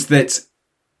 Is that.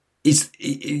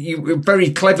 You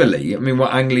very cleverly, I mean,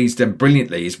 what Ang Lee's done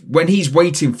brilliantly is when he's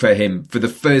waiting for him for the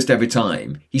first ever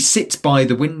time, he sits by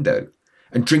the window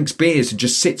and drinks beers and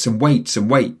just sits and waits and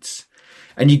waits.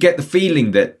 And you get the feeling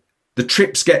that the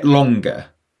trips get longer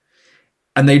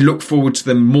and they look forward to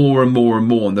them more and more and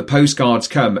more. And the postcards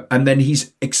come, and then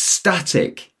he's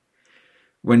ecstatic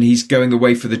when he's going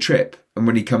away for the trip and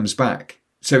when he comes back.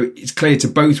 So it's clear to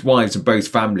both wives and both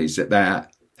families that they're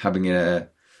having a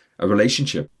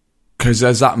relationship. Because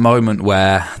there's that moment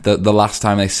where the last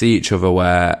time they see each other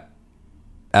where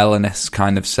Elenis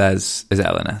kind of says... Is it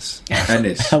Elenis?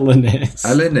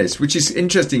 Elenis, which is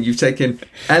interesting. You've taken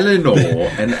Eleanor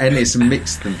and Ennis and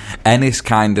mixed them. Ennis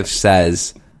kind of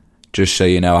says, just so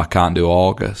you know, I can't do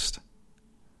August.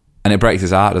 And it breaks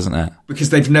his heart, doesn't it? Because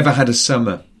they've never had a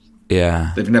summer.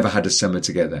 Yeah. They've never had a summer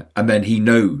together. And then he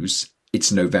knows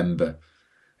it's November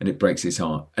and it breaks his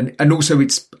heart. And also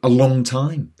it's a long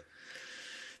time.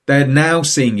 They're now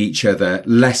seeing each other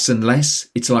less and less.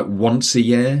 It's like once a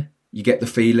year, you get the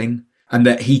feeling. And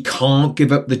that he can't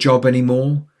give up the job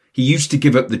anymore. He used to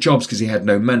give up the jobs because he had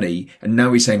no money. And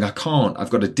now he's saying, I can't. I've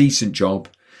got a decent job.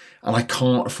 And I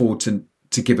can't afford to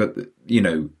give up,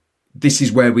 this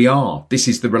is where we are. This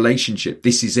is the relationship.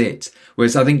 This is it.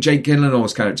 Whereas I think Jake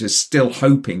Gyllenhaal's character is still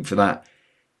hoping for that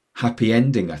happy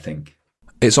ending, I think.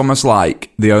 It's almost like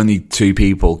the only two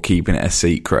people keeping it a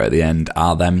secret at the end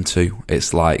are them two.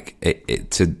 It's like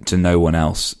it to no one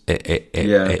else.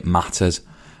 It matters.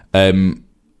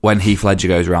 When Heath Ledger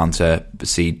goes around to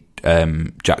see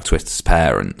Jack Twist's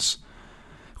parents,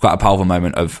 quite a powerful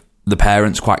moment of the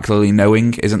parents quite clearly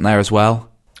knowing, isn't there as well?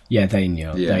 Yeah, they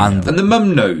know. Yeah. And the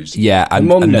mum knows. Yeah, and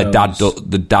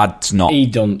the dad's not. He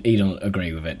don't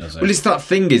agree with it, does he? Well, it's that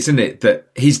thing, isn't it, that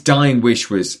his dying wish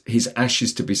was his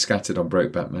ashes to be scattered on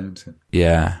Brokeback Mountain.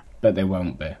 Yeah. But they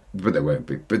won't be.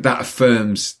 But that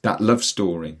affirms that love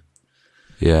story.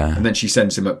 Yeah. And then she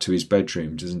sends him up to his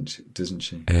bedroom, doesn't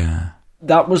she? Yeah.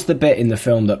 That was the bit in the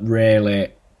film that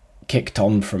really kicked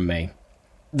on from me.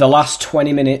 The last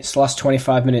 20 minutes, last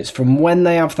 25 minutes, from when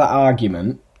they have that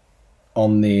argument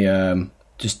on the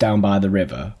just down by the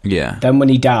river. Yeah. Then when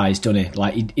he dies, doesn't he?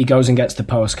 Like he goes and gets the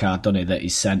postcard, doesn't he, that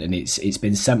he's sent, and it's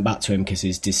been sent back to him because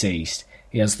he's deceased.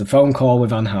 He has the phone call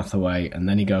with Anne Hathaway, and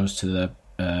then he goes to the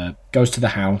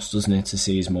house, doesn't he, to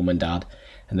see his mum and dad.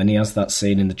 And then he has that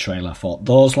scene in the trailer. I thought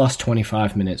those last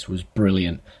 25 minutes was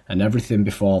brilliant, and everything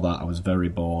before that I was very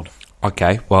bored.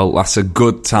 Okay, well that's a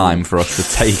good time for us to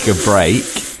take a break.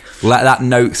 Let that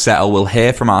note settle. We'll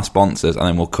hear from our sponsors and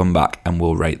then we'll come back and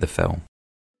we'll rate the film.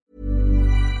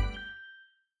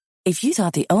 If you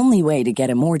thought the only way to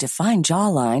get a more defined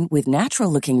jawline with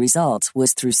natural-looking results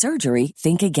was through surgery,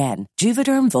 think again.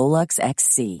 Juvederm Volux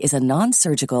XC is a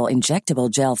non-surgical injectable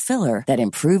gel filler that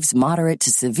improves moderate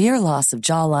to severe loss of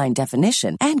jawline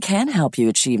definition and can help you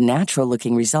achieve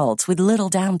natural-looking results with little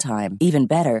downtime. Even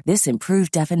better, this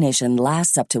improved definition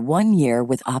lasts up to 1 year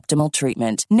with optimal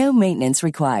treatment. No maintenance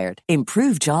required.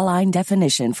 Improve jawline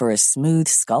definition for a smooth,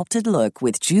 sculpted look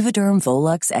with Juvederm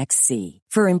Volux XC.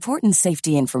 For important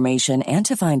safety information and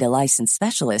to find a licensed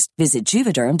specialist, visit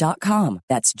Juvederm.com.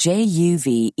 That's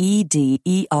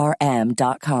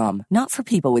JUVEDERM.com. Not for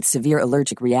people with severe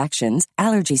allergic reactions,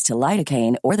 allergies to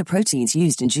lidocaine, or the proteins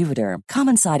used in Juvederm.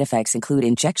 Common side effects include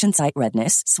injection site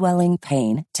redness, swelling,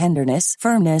 pain, tenderness,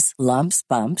 firmness, lumps,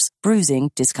 bumps,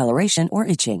 bruising, discoloration, or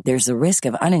itching. There's a risk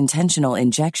of unintentional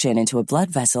injection into a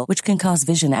blood vessel, which can cause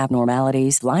vision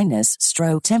abnormalities, blindness,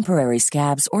 stroke, temporary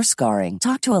scabs, or scarring.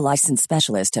 Talk to a licensed specialist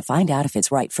specialist to find out if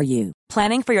it's right for you.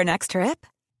 Planning for your next trip?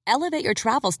 Elevate your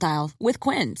travel style with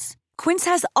Quince. Quince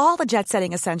has all the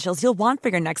jet-setting essentials you'll want for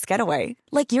your next getaway,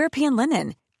 like European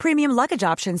linen, premium luggage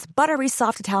options, buttery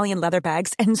soft Italian leather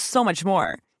bags, and so much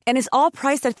more. And is all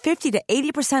priced at 50 to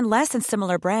 80% less than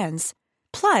similar brands.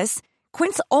 Plus,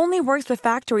 Quince only works with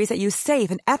factories that use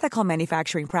safe and ethical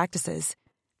manufacturing practices.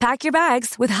 Pack your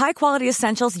bags with high-quality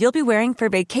essentials you'll be wearing for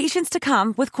vacations to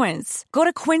come with Quince. Go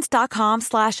to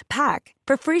quince.com/pack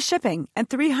for free shipping and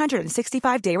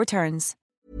 365-day returns.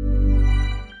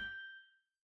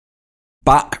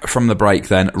 Back from the break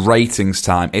then, ratings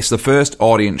time. It's the first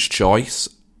audience choice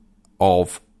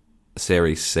of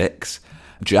Series 6.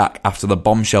 Jack, after the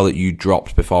bombshell that you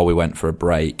dropped before we went for a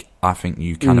break, I think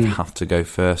you kind of have to go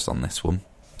first on this one.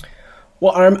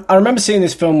 Well, I remember seeing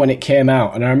this film when it came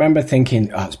out, and I remember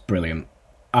thinking, oh, it's brilliant.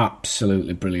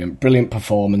 Absolutely brilliant. Brilliant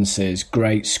performances,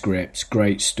 great scripts,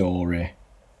 great story,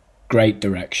 great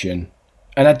direction.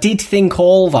 And I did think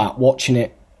all that watching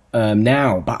it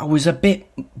now, but I was a bit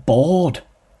bored.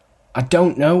 I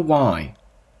don't know why.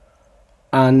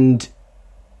 And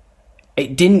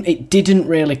it didn't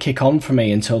really kick on for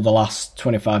me until the last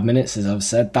 25 minutes, as I've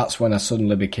said. That's when I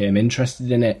suddenly became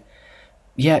interested in it.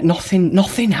 Yeah,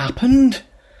 nothing happened.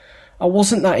 I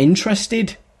wasn't that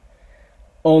interested.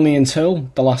 Only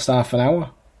until the last half an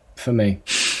hour, for me.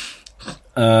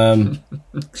 So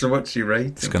what's your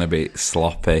rating? It's going to be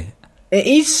sloppy. It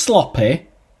is sloppy.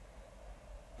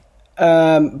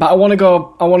 But I want to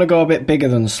go a bit bigger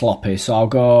than sloppy, so I'll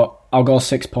go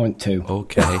 6.2.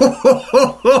 Okay.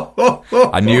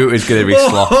 I knew it was going to be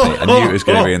sloppy. I knew it was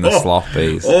going to be in the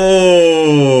sloppies.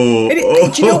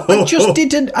 Do you know,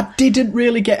 I didn't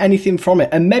really get anything from it.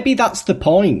 And maybe that's the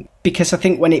point. Because I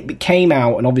think when it came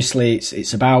out, and obviously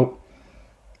it's about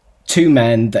two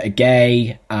men that are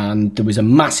gay, and there was a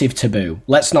massive taboo.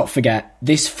 Let's not forget,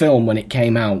 this film, when it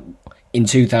came out in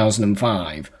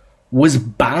 2005, was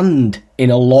banned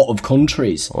in a lot of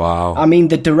countries. Wow. I mean,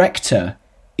 the director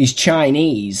is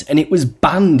Chinese, and it was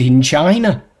banned in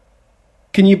China.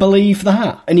 Can you believe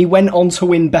that? And he went on to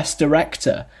win Best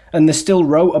Director, and they still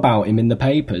wrote about him in the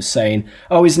papers saying,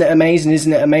 oh, isn't it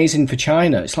amazing for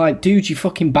China? It's like, dude, you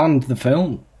fucking banned the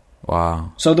film.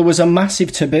 Wow. So there was a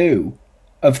massive taboo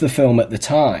of the film at the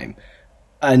time,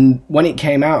 and when it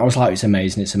came out, I was like, it's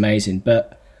amazing,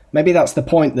 but maybe that's the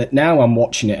point, that now I'm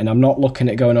watching it, and I'm not looking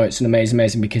at going, oh, it's an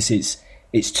amazing, because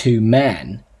it's two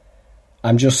men.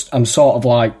 I'm sort of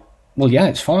like, well, yeah,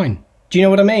 it's fine. Do you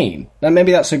know what I mean? And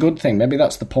maybe that's a good thing. Maybe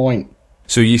that's the point.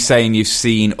 So you're saying you've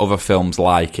seen other films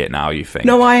like it now, you think?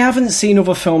 No, I haven't seen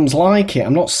other films like it.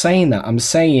 I'm not saying that. I'm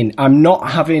saying I'm not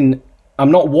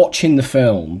watching the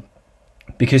film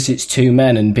because it's two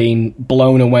men and being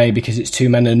blown away because it's two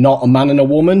men and not a man and a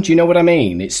woman. Do you know what I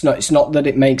mean? It's not that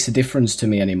it makes a difference to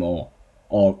me anymore,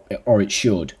 or it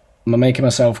should. Am I making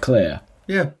myself clear?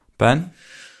 Yeah. Ben?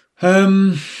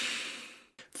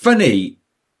 Funny,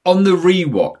 on the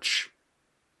rewatch,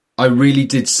 I really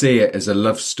did see it as a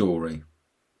love story.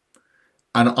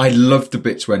 And I loved the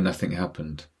bits where nothing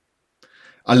happened.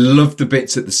 I loved the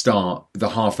bits at the start, the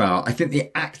half hour. I think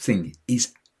the acting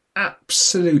is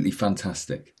absolutely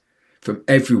fantastic from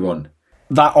everyone.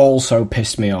 That also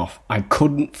pissed me off. I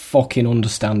couldn't fucking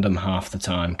understand them half the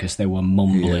time because they were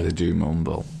mumbling. Yeah, they do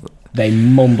mumble. They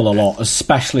mumble a lot,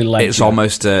 especially Ledger. It's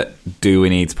almost do we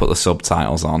need to put the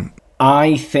subtitles on?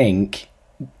 I think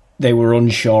they were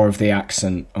unsure of the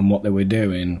accent, and what they were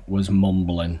doing was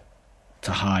mumbling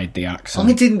to hide the accent.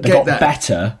 I didn't get that. They got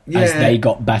better as they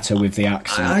got better with the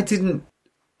accent.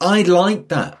 I liked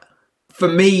that. For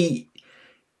me,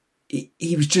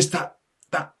 he was just that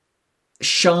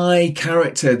shy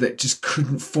character that just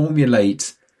couldn't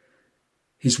formulate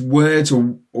his words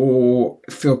or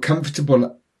feel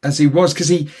comfortable as he was, because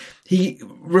he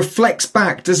reflects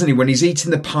back, doesn't he, when he's eating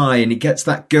the pie and he gets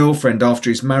that girlfriend after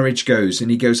his marriage goes,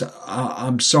 and he goes,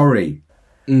 I'm sorry.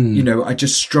 You know, I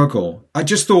just struggle. I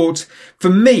just thought, for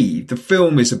me, the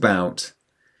film is about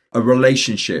a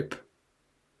relationship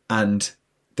and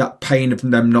that pain of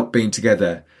them not being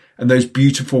together and those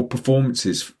beautiful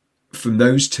performances from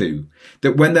those two,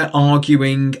 that when they're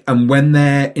arguing and when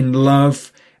they're in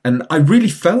love. And I really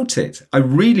felt it. I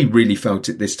really, really felt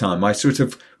it this time. I sort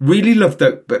of really loved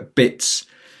the bits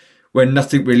when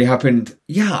nothing really happened.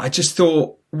 Yeah, I just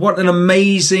thought, what an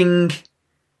amazing...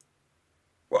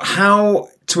 how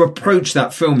to approach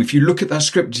that film. If you look at that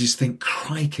script, you just think,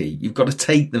 crikey, you've got to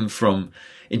take them from...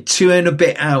 in 2 and a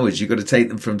bit hours, you've got to take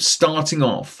them from starting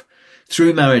off,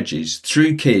 through marriages,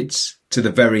 through kids, to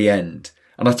the very end.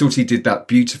 And I thought he did that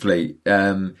beautifully.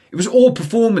 It was all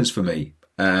performance for me.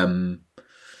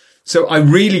 So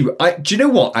do you know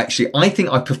what? Actually, I think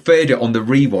I preferred it on the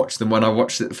rewatch than when I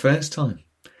watched it the first time.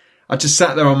 I just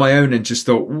sat there on my own and just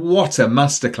thought, what a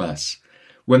masterclass.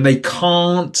 When they're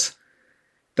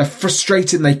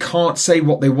frustrated and they can't say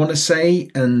what they want to say,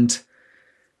 and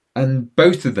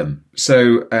both of them.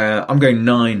 So I'm going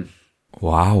 9.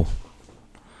 Wow.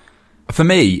 For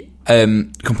me,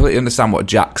 completely understand what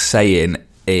Jack's saying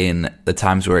in the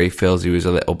times where he feels he was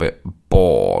a little bit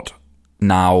bored.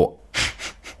 Now,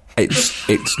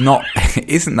 it's not. It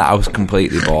isn't that I was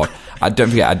completely bored. Don't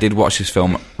forget, I did watch this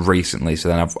film recently, so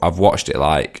then I've watched it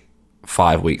like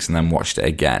 5 weeks and then watched it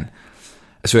again.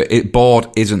 So bored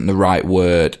isn't the right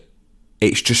word.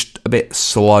 It's just a bit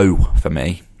slow for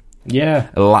me.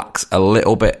 Yeah. It lacks a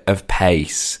little bit of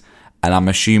pace, and I'm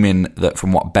assuming that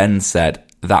from what Ben said,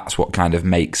 that's what kind of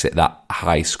makes it that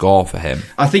high score for him.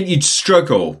 I think you'd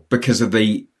struggle because of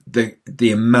the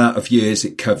amount of years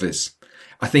it covers.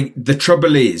 I think the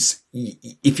trouble is,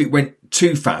 if it went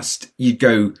too fast,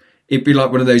 it'd be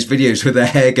like one of those videos where their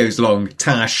hair goes long,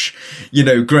 tash,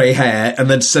 grey hair, and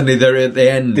then suddenly they're at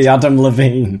the end. The Adam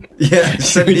Levine. Yeah,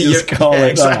 suddenly just call it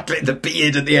exactly, the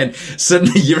beard at the end.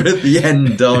 Suddenly you're at the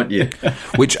end, aren't you?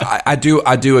 Which I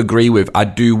do agree with. I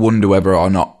do wonder whether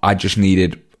or not I just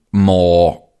needed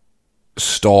more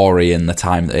story in the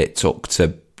time that it took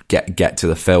to get to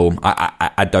the film.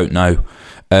 I don't know.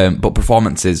 But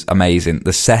performance is amazing.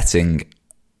 The setting,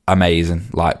 amazing.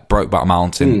 Like Brokeback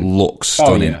Mountain looks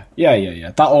stunning. Oh,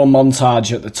 yeah. That whole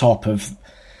montage at the top of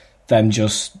them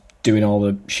just doing all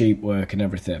the sheep work and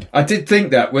everything. I did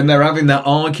think that when they're having that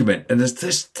argument, and there's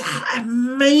this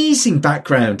amazing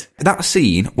background. That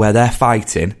scene where they're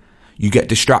fighting, you get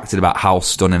distracted about how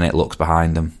stunning it looks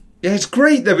behind them. Yeah, it's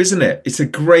great though, isn't it?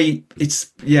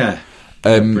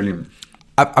 Brilliant.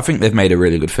 I think they've made a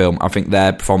really good film. I think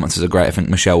their performances are great. I think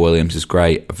Michelle Williams is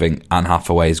great. I think Anne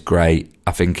Hathaway is great.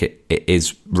 I think it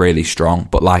is really strong.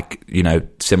 But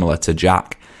similar to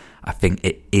Jack, I think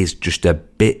it is just a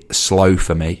bit slow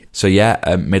for me. So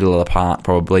yeah, middle of the park,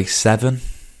 probably 7.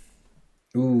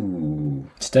 Ooh.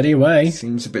 Steady away.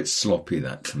 Seems a bit sloppy,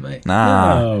 that, to me.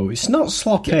 Nah. No, it's not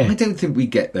sloppy. I don't think we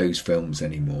get those films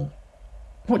anymore.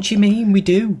 What do you mean we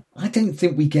do? I don't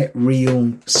think we get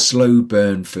real slow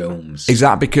burn films. Is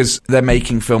that because they're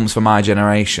making films for my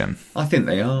generation? I think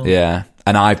they are. Yeah.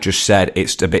 And I've just said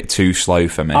it's a bit too slow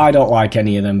for me. I don't like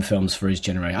any of them films for his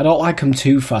generation. I don't like them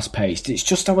too fast-paced. It's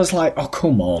just I was like, oh,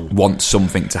 come on. Want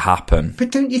something to happen.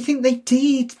 But don't you think they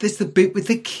did? There's the bit with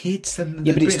the kids. And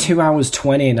yeah, but it's 2 hours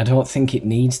 20 and I don't think it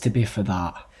needs to be for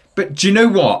that. But do you know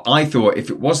what? I thought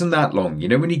if it wasn't that long,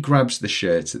 when he grabs the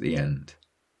shirt at the end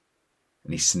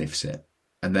and he sniffs it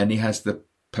and then he has the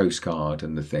postcard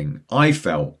and the thing, I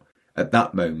felt at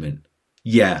that moment,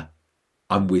 yeah,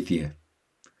 I'm with you.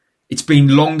 It's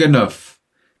been long enough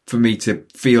for me to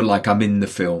feel like I'm in the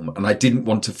film, and I didn't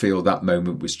want to feel that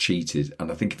moment was cheated.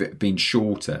 And I think if it had been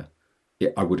shorter,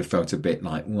 I would have felt a bit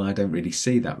like, well, I don't really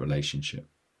see that relationship.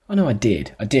 Oh, no, I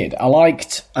did. I did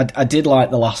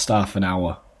like the last half an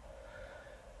hour.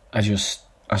 I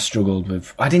struggled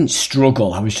with... I didn't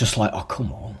struggle. I was just like, oh,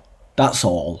 come on. That's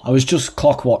all. I was just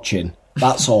clock watching.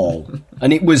 That's all.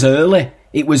 And it was early.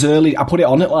 I put it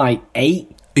on at like 8.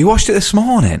 You watched it this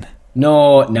morning?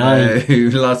 No,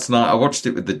 9. Last night. I watched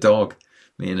it with the dog.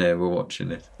 Me and her were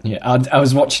watching it. Yeah, I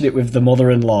was watching it with the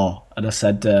mother-in-law, and I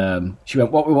said, she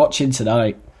went, what are we watching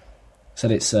tonight? I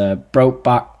said, it's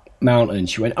Brokeback Mountain.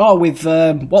 She went, oh, with,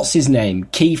 what's his name?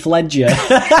 Keith Ledger. I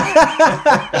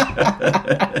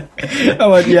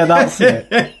went, yeah, that's it.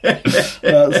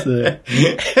 That's it.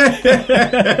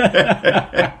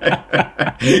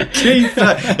 Keith,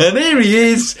 and here he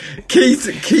is,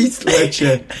 Keith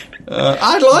Ledger.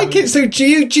 I like it. So do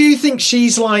you think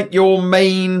she's like your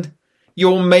main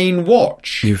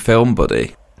watch? Your film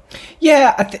buddy?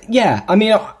 Yeah, yeah. I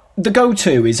mean, the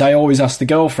go-to is I always ask the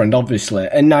girlfriend, obviously,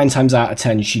 and 9 times out of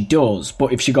 10 she does.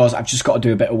 But if she goes, I've just got to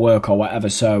do a bit of work or whatever,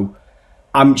 so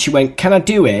she went, can I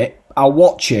do it? I'll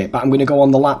watch it, but I'm going to go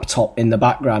on the laptop in the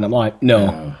background. I'm like,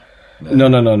 no.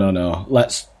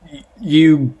 Let's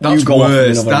you go worse. Off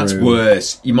in another That's room.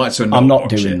 Worse. You might sort of I'm not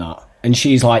watch doing it. that. And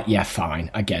she's like, yeah, fine,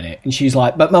 I get it. And she's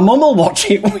like, but my mum will watch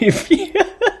it with you.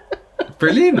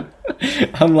 Brilliant.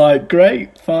 I'm like,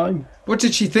 great, fine. What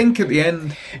did she think at the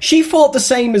end? She thought the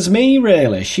same as me,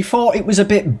 really. She thought it was a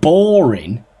bit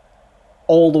boring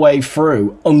all the way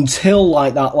through until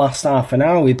like that last half an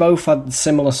hour. We both had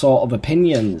similar sort of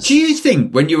opinions. Do you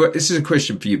think this is a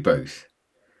question for you both.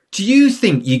 Do you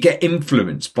think you get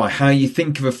influenced by how you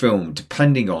think of a film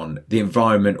depending on the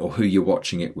environment or who you're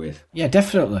watching it with? Yeah,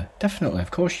 definitely. Definitely.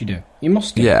 Of course you do. You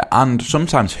must do. Yeah, and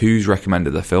sometimes who's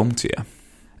recommended the film to you.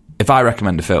 If I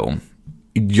recommend a film,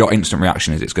 your instant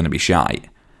reaction is it's going to be shite.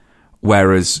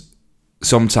 Whereas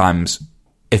sometimes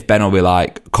if Ben will be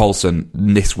like, Coulson,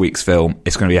 this week's film,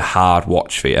 it's going to be a hard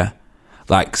watch for you.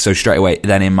 Like, so straight away,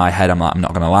 then in my head, I'm like, I'm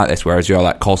not going to like this. Whereas you're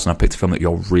like, Coulson, I picked a film that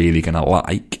you're really going to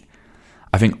like.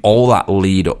 I think all that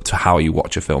lead up to how you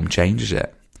watch a film changes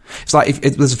it. It's like if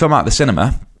there's a film out of the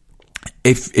cinema,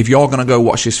 if you're going to go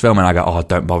watch this film and I go, oh,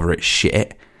 don't bother, it's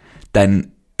shit,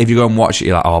 then if you go and watch it,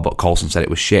 you're like, oh, but Coulson said it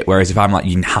was shit. Whereas if I'm like,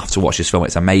 you have to watch this film,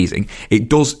 it's amazing. It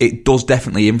does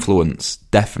definitely influence,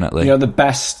 definitely. You know, the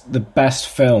best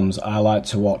films I like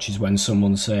to watch is when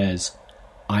someone says,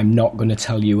 I'm not going to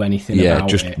tell you anything about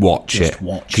it. Just watch it.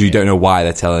 Because you don't know why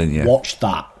they're telling you. Watch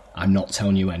that. I'm not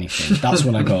telling you anything. That's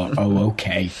when I go, oh,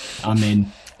 okay, I'm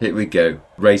in. Here we go.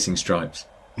 Racing Stripes.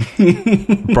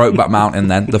 Brokeback Mountain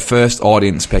then. The first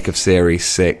audience pick of Series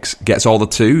 6. Gets all the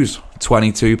 2s.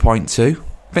 22.2.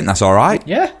 I think that's all right.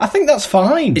 Yeah, I think that's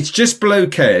fine. It's just below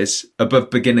Cares, above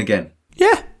Begin Again.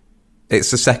 Yeah.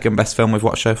 It's the second best film we've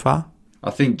watched so far.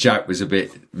 I think Jack was a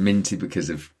bit minty because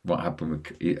of what happened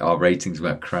with our ratings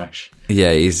about Crash.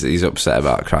 Yeah, he's upset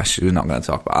about Crash. We're not going to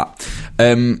talk about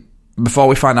that. Before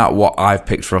we find out what I've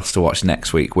picked for us to watch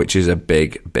next week, which is a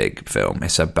big, big film,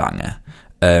 it's a banger.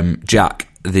 Jack,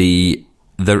 the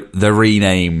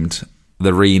renamed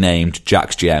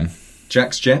Jack's Gem.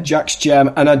 Jack's Gem? Jack's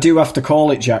Gem, and I do have to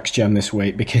call it Jack's Gem this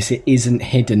week because it isn't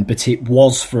hidden, but it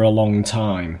was for a long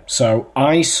time. So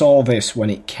I saw this when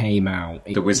it came out.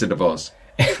 The Wizard of Oz.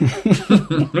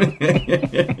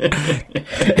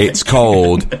 It's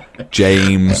called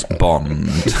James Bond.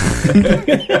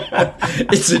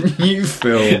 It's a new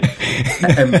film.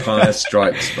 Empire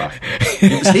Strikes Back.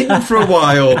 It was hidden for a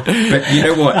while, but you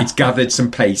know what? It's gathered some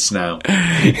pace now.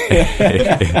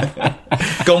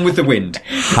 Gone with the wind.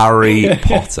 Harry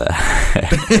Potter.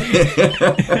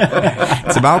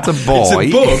 It's about a boy.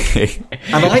 It's a book,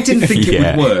 and I didn't think it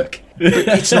would work. But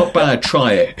it's not bad.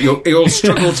 Try it. You'll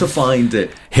struggle to find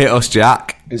it. Hit us,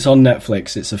 Jack. It's on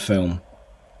Netflix. It's a film.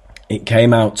 It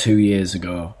came out 2 years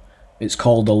ago. It's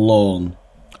called Alone.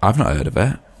 I've not heard of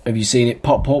it. Have you seen it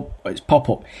pop up? It's pop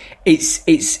up. It's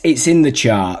in the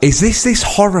chart. Is this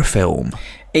horror film?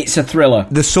 It's a thriller.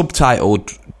 The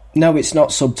subtitled. No, it's not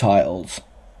subtitled.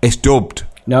 It's dubbed.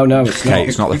 No, it's not. Okay,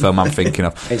 it's not the film I'm thinking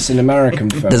of. It's an American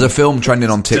film. There's a film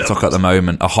trending on TikTok at the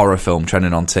moment, a horror film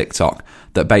trending on TikTok,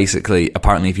 that basically,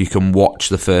 apparently, if you can watch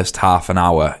the first half an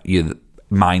hour, your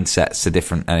mindset's are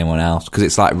different than anyone else. Because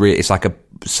it's like a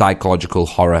psychological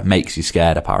horror, makes you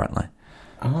scared, apparently.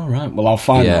 All right. Well, I'll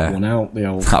find that one out.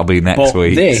 That'll be next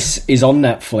week. This is on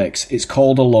Netflix. It's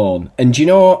called Alone. And do you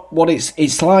know what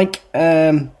it's like?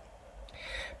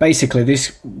 Basically,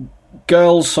 this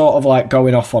girl's sort of like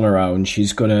going off on her own.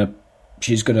 She's gonna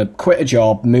quit a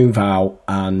job, move out,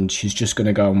 and she's just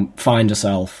gonna go and find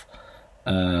herself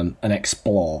and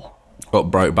explore. Up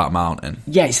Brokeback Mountain.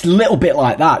 Yeah, it's a little bit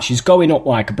like that. She's going up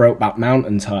like a Brokeback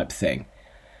Mountain type thing,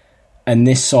 and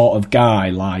this sort of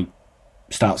guy like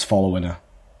starts following her.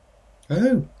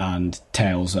 Oh. And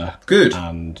tails her. Good.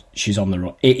 And she's on the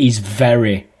run. It is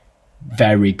very,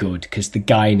 very good because the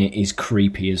guy in it is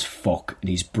creepy as fuck and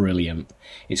he's brilliant.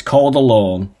 It's called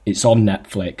Alone. It's on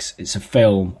Netflix. It's a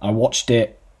film. I watched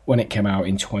it when it came out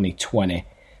in 2020,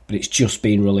 but it's just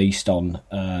been released on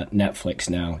Netflix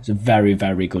now. It's a very,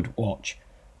 very good watch.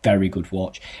 Very good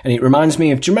watch. And it reminds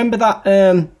me of... Do you remember that...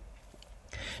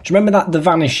 The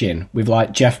Vanishing with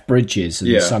like Jeff Bridges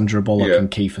and Sandra Bullock and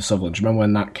Kiefer Sutherland? Do you remember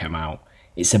when that came out?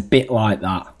 It's a bit like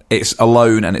that. It's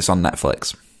Alone and it's on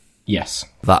Netflix. Yes.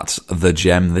 That's the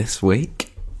gem this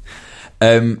week.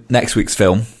 Next week's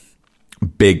film,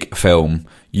 big film.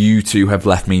 You two have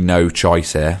left me no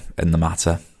choice here in the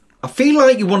matter. I feel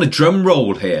like you want a drum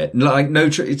roll here. Like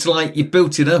it's like you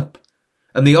built it up.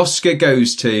 And the Oscar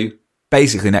goes to...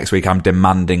 Basically, next week I'm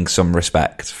demanding some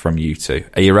respect from you two.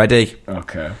 Are you ready?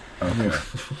 Okay.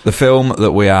 The film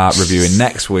that we are reviewing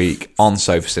next week on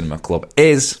Sofa Cinema Club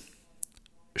is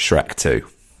Shrek 2.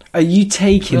 Are you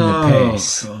taking the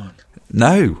piss? God.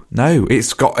 No.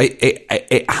 It's got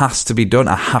it has to be done.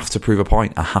 I have to prove a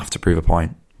point.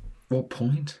 What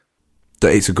point?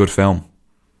 That it's a good film.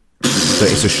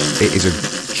 That it is a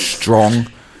strong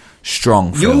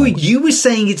film. You were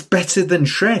saying it's better than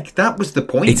Shrek. That was the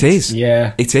point. It is.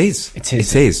 Yeah. It is.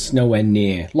 It's nowhere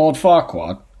near. Lord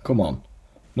Farquaad, come on.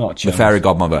 Not a chance. The Fairy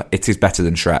Godmother. It is better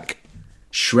than Shrek.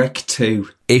 Shrek 2.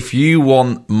 If you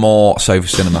want more Sofa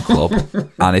Cinema Club,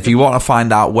 and if you want to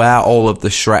find out where all of the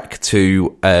Shrek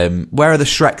 2, where the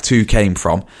Shrek 2 came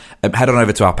from, head on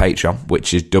over to our Patreon,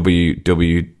 which is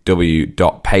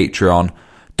www.patreon.com/Sofa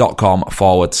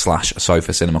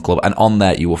patreon.com/Sofa Cinema Club, and on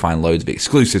there you will find loads of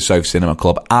exclusive Sofa Cinema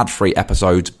Club ad-free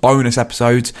episodes, bonus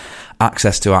episodes,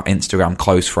 access to our Instagram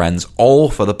close friends, all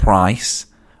for the price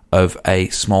of a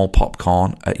small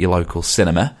popcorn at your local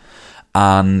cinema.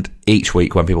 And each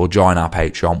week when people join our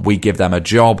Patreon, we give them a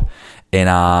job in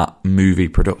our movie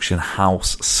production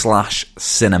house /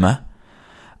 cinema.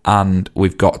 And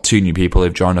we've got 2 new people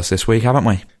who've joined us this week, haven't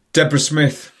we? Deborah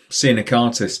Smith, scenic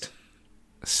artist.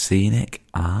 Scenic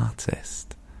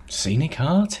artist.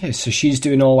 So she's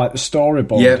doing all like the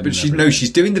storyboard. Yeah, but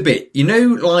she's doing the bit. You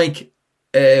know, like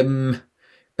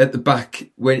at the back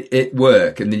when at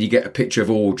work, and then you get a picture of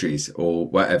orgies or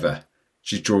whatever.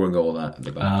 She's drawing all that at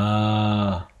the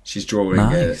back. She's drawing.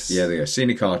 Nice. There you go.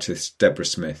 Scenic artist Deborah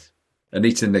Smith,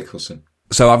 Anita Nicholson.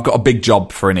 So I've got a big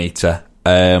job for Anita,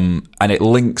 and it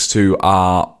links to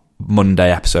our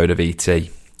Monday episode of ET.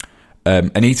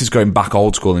 Anita's going back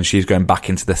old school, and she's going back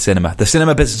into the cinema. The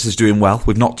cinema business is doing well.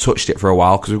 We've not touched it for a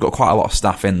while because we've got quite a lot of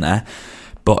staff in there.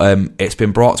 But it's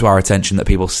been brought to our attention that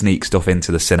people sneak stuff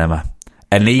into the cinema.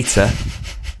 Anita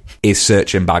is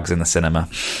searching bags in the cinema.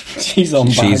 She's on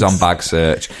bag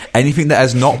search. Anything that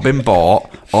has not been bought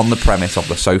on the premise of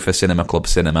the Sofa Cinema Club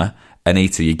cinema,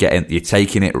 Anita, you're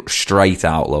taking it straight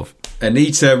out, love.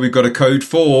 Anita, we've got a code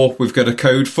 4. We've got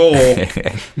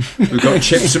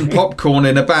chips and popcorn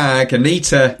in a bag.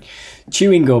 Anita.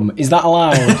 Chewing gum, is that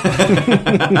allowed?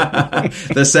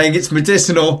 They're saying it's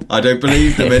medicinal. I don't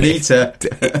believe them, Anita.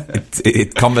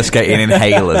 Confiscating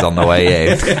inhalers on the way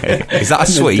in. Is that a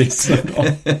sweet?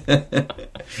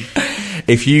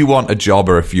 If you want a job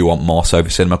or if you want more Sofa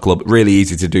Cinema Club, really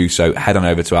easy to do so. Head on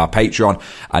over to our Patreon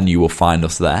and you will find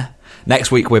us there.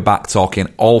 Next week, we're back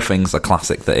talking all things the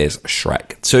classic that is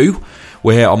Shrek 2.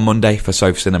 We're here on Monday for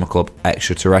Sofa Cinema Club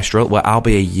Extraterrestrial, where I'll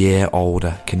be a year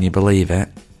older. Can you believe it?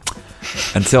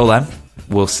 Until then,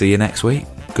 we'll see you next week.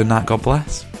 Good night, God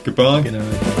bless. Goodbye. Good night.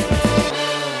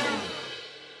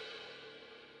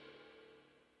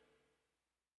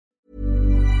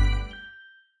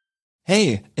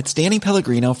 Hey, it's Danny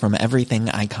Pellegrino from Everything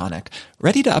Iconic.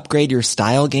 Ready to upgrade your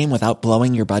style game without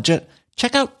blowing your budget?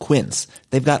 Check out Quince.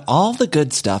 They've got all the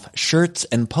good stuff, shirts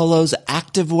and polos,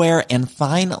 activewear, and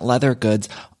fine leather goods,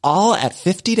 all at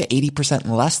 50 to 80%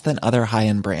 less than other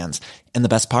high-end brands. And the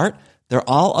best part? They're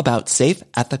all about safe,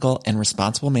 ethical, and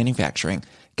responsible manufacturing.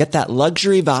 Get that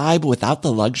luxury vibe without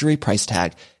the luxury price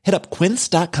tag. Hit up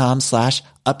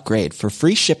quince.com/upgrade for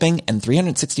free shipping and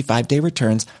 365-day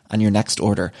returns on your next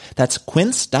order. That's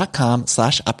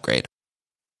quince.com/upgrade.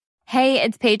 Hey,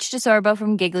 it's Paige DeSorbo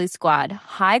from Giggly Squad.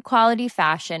 High quality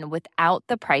fashion without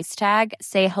the price tag.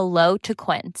 Say hello to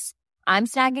Quince. I'm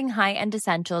snagging high-end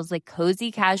essentials like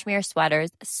cozy cashmere sweaters,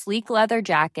 sleek leather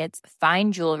jackets,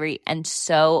 fine jewelry, and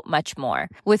so much more.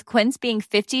 With Quince being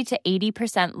 50 to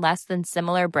 80% less than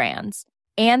similar brands.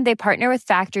 And they partner with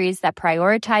factories that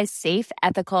prioritize safe,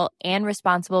 ethical, and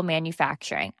responsible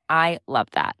manufacturing. I love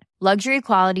that. Luxury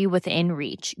quality within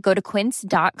reach. Go to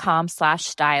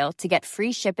quince.com/style to get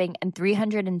free shipping and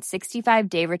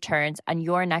 365-day returns on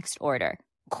your next order.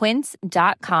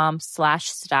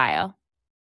 Quince.com/style.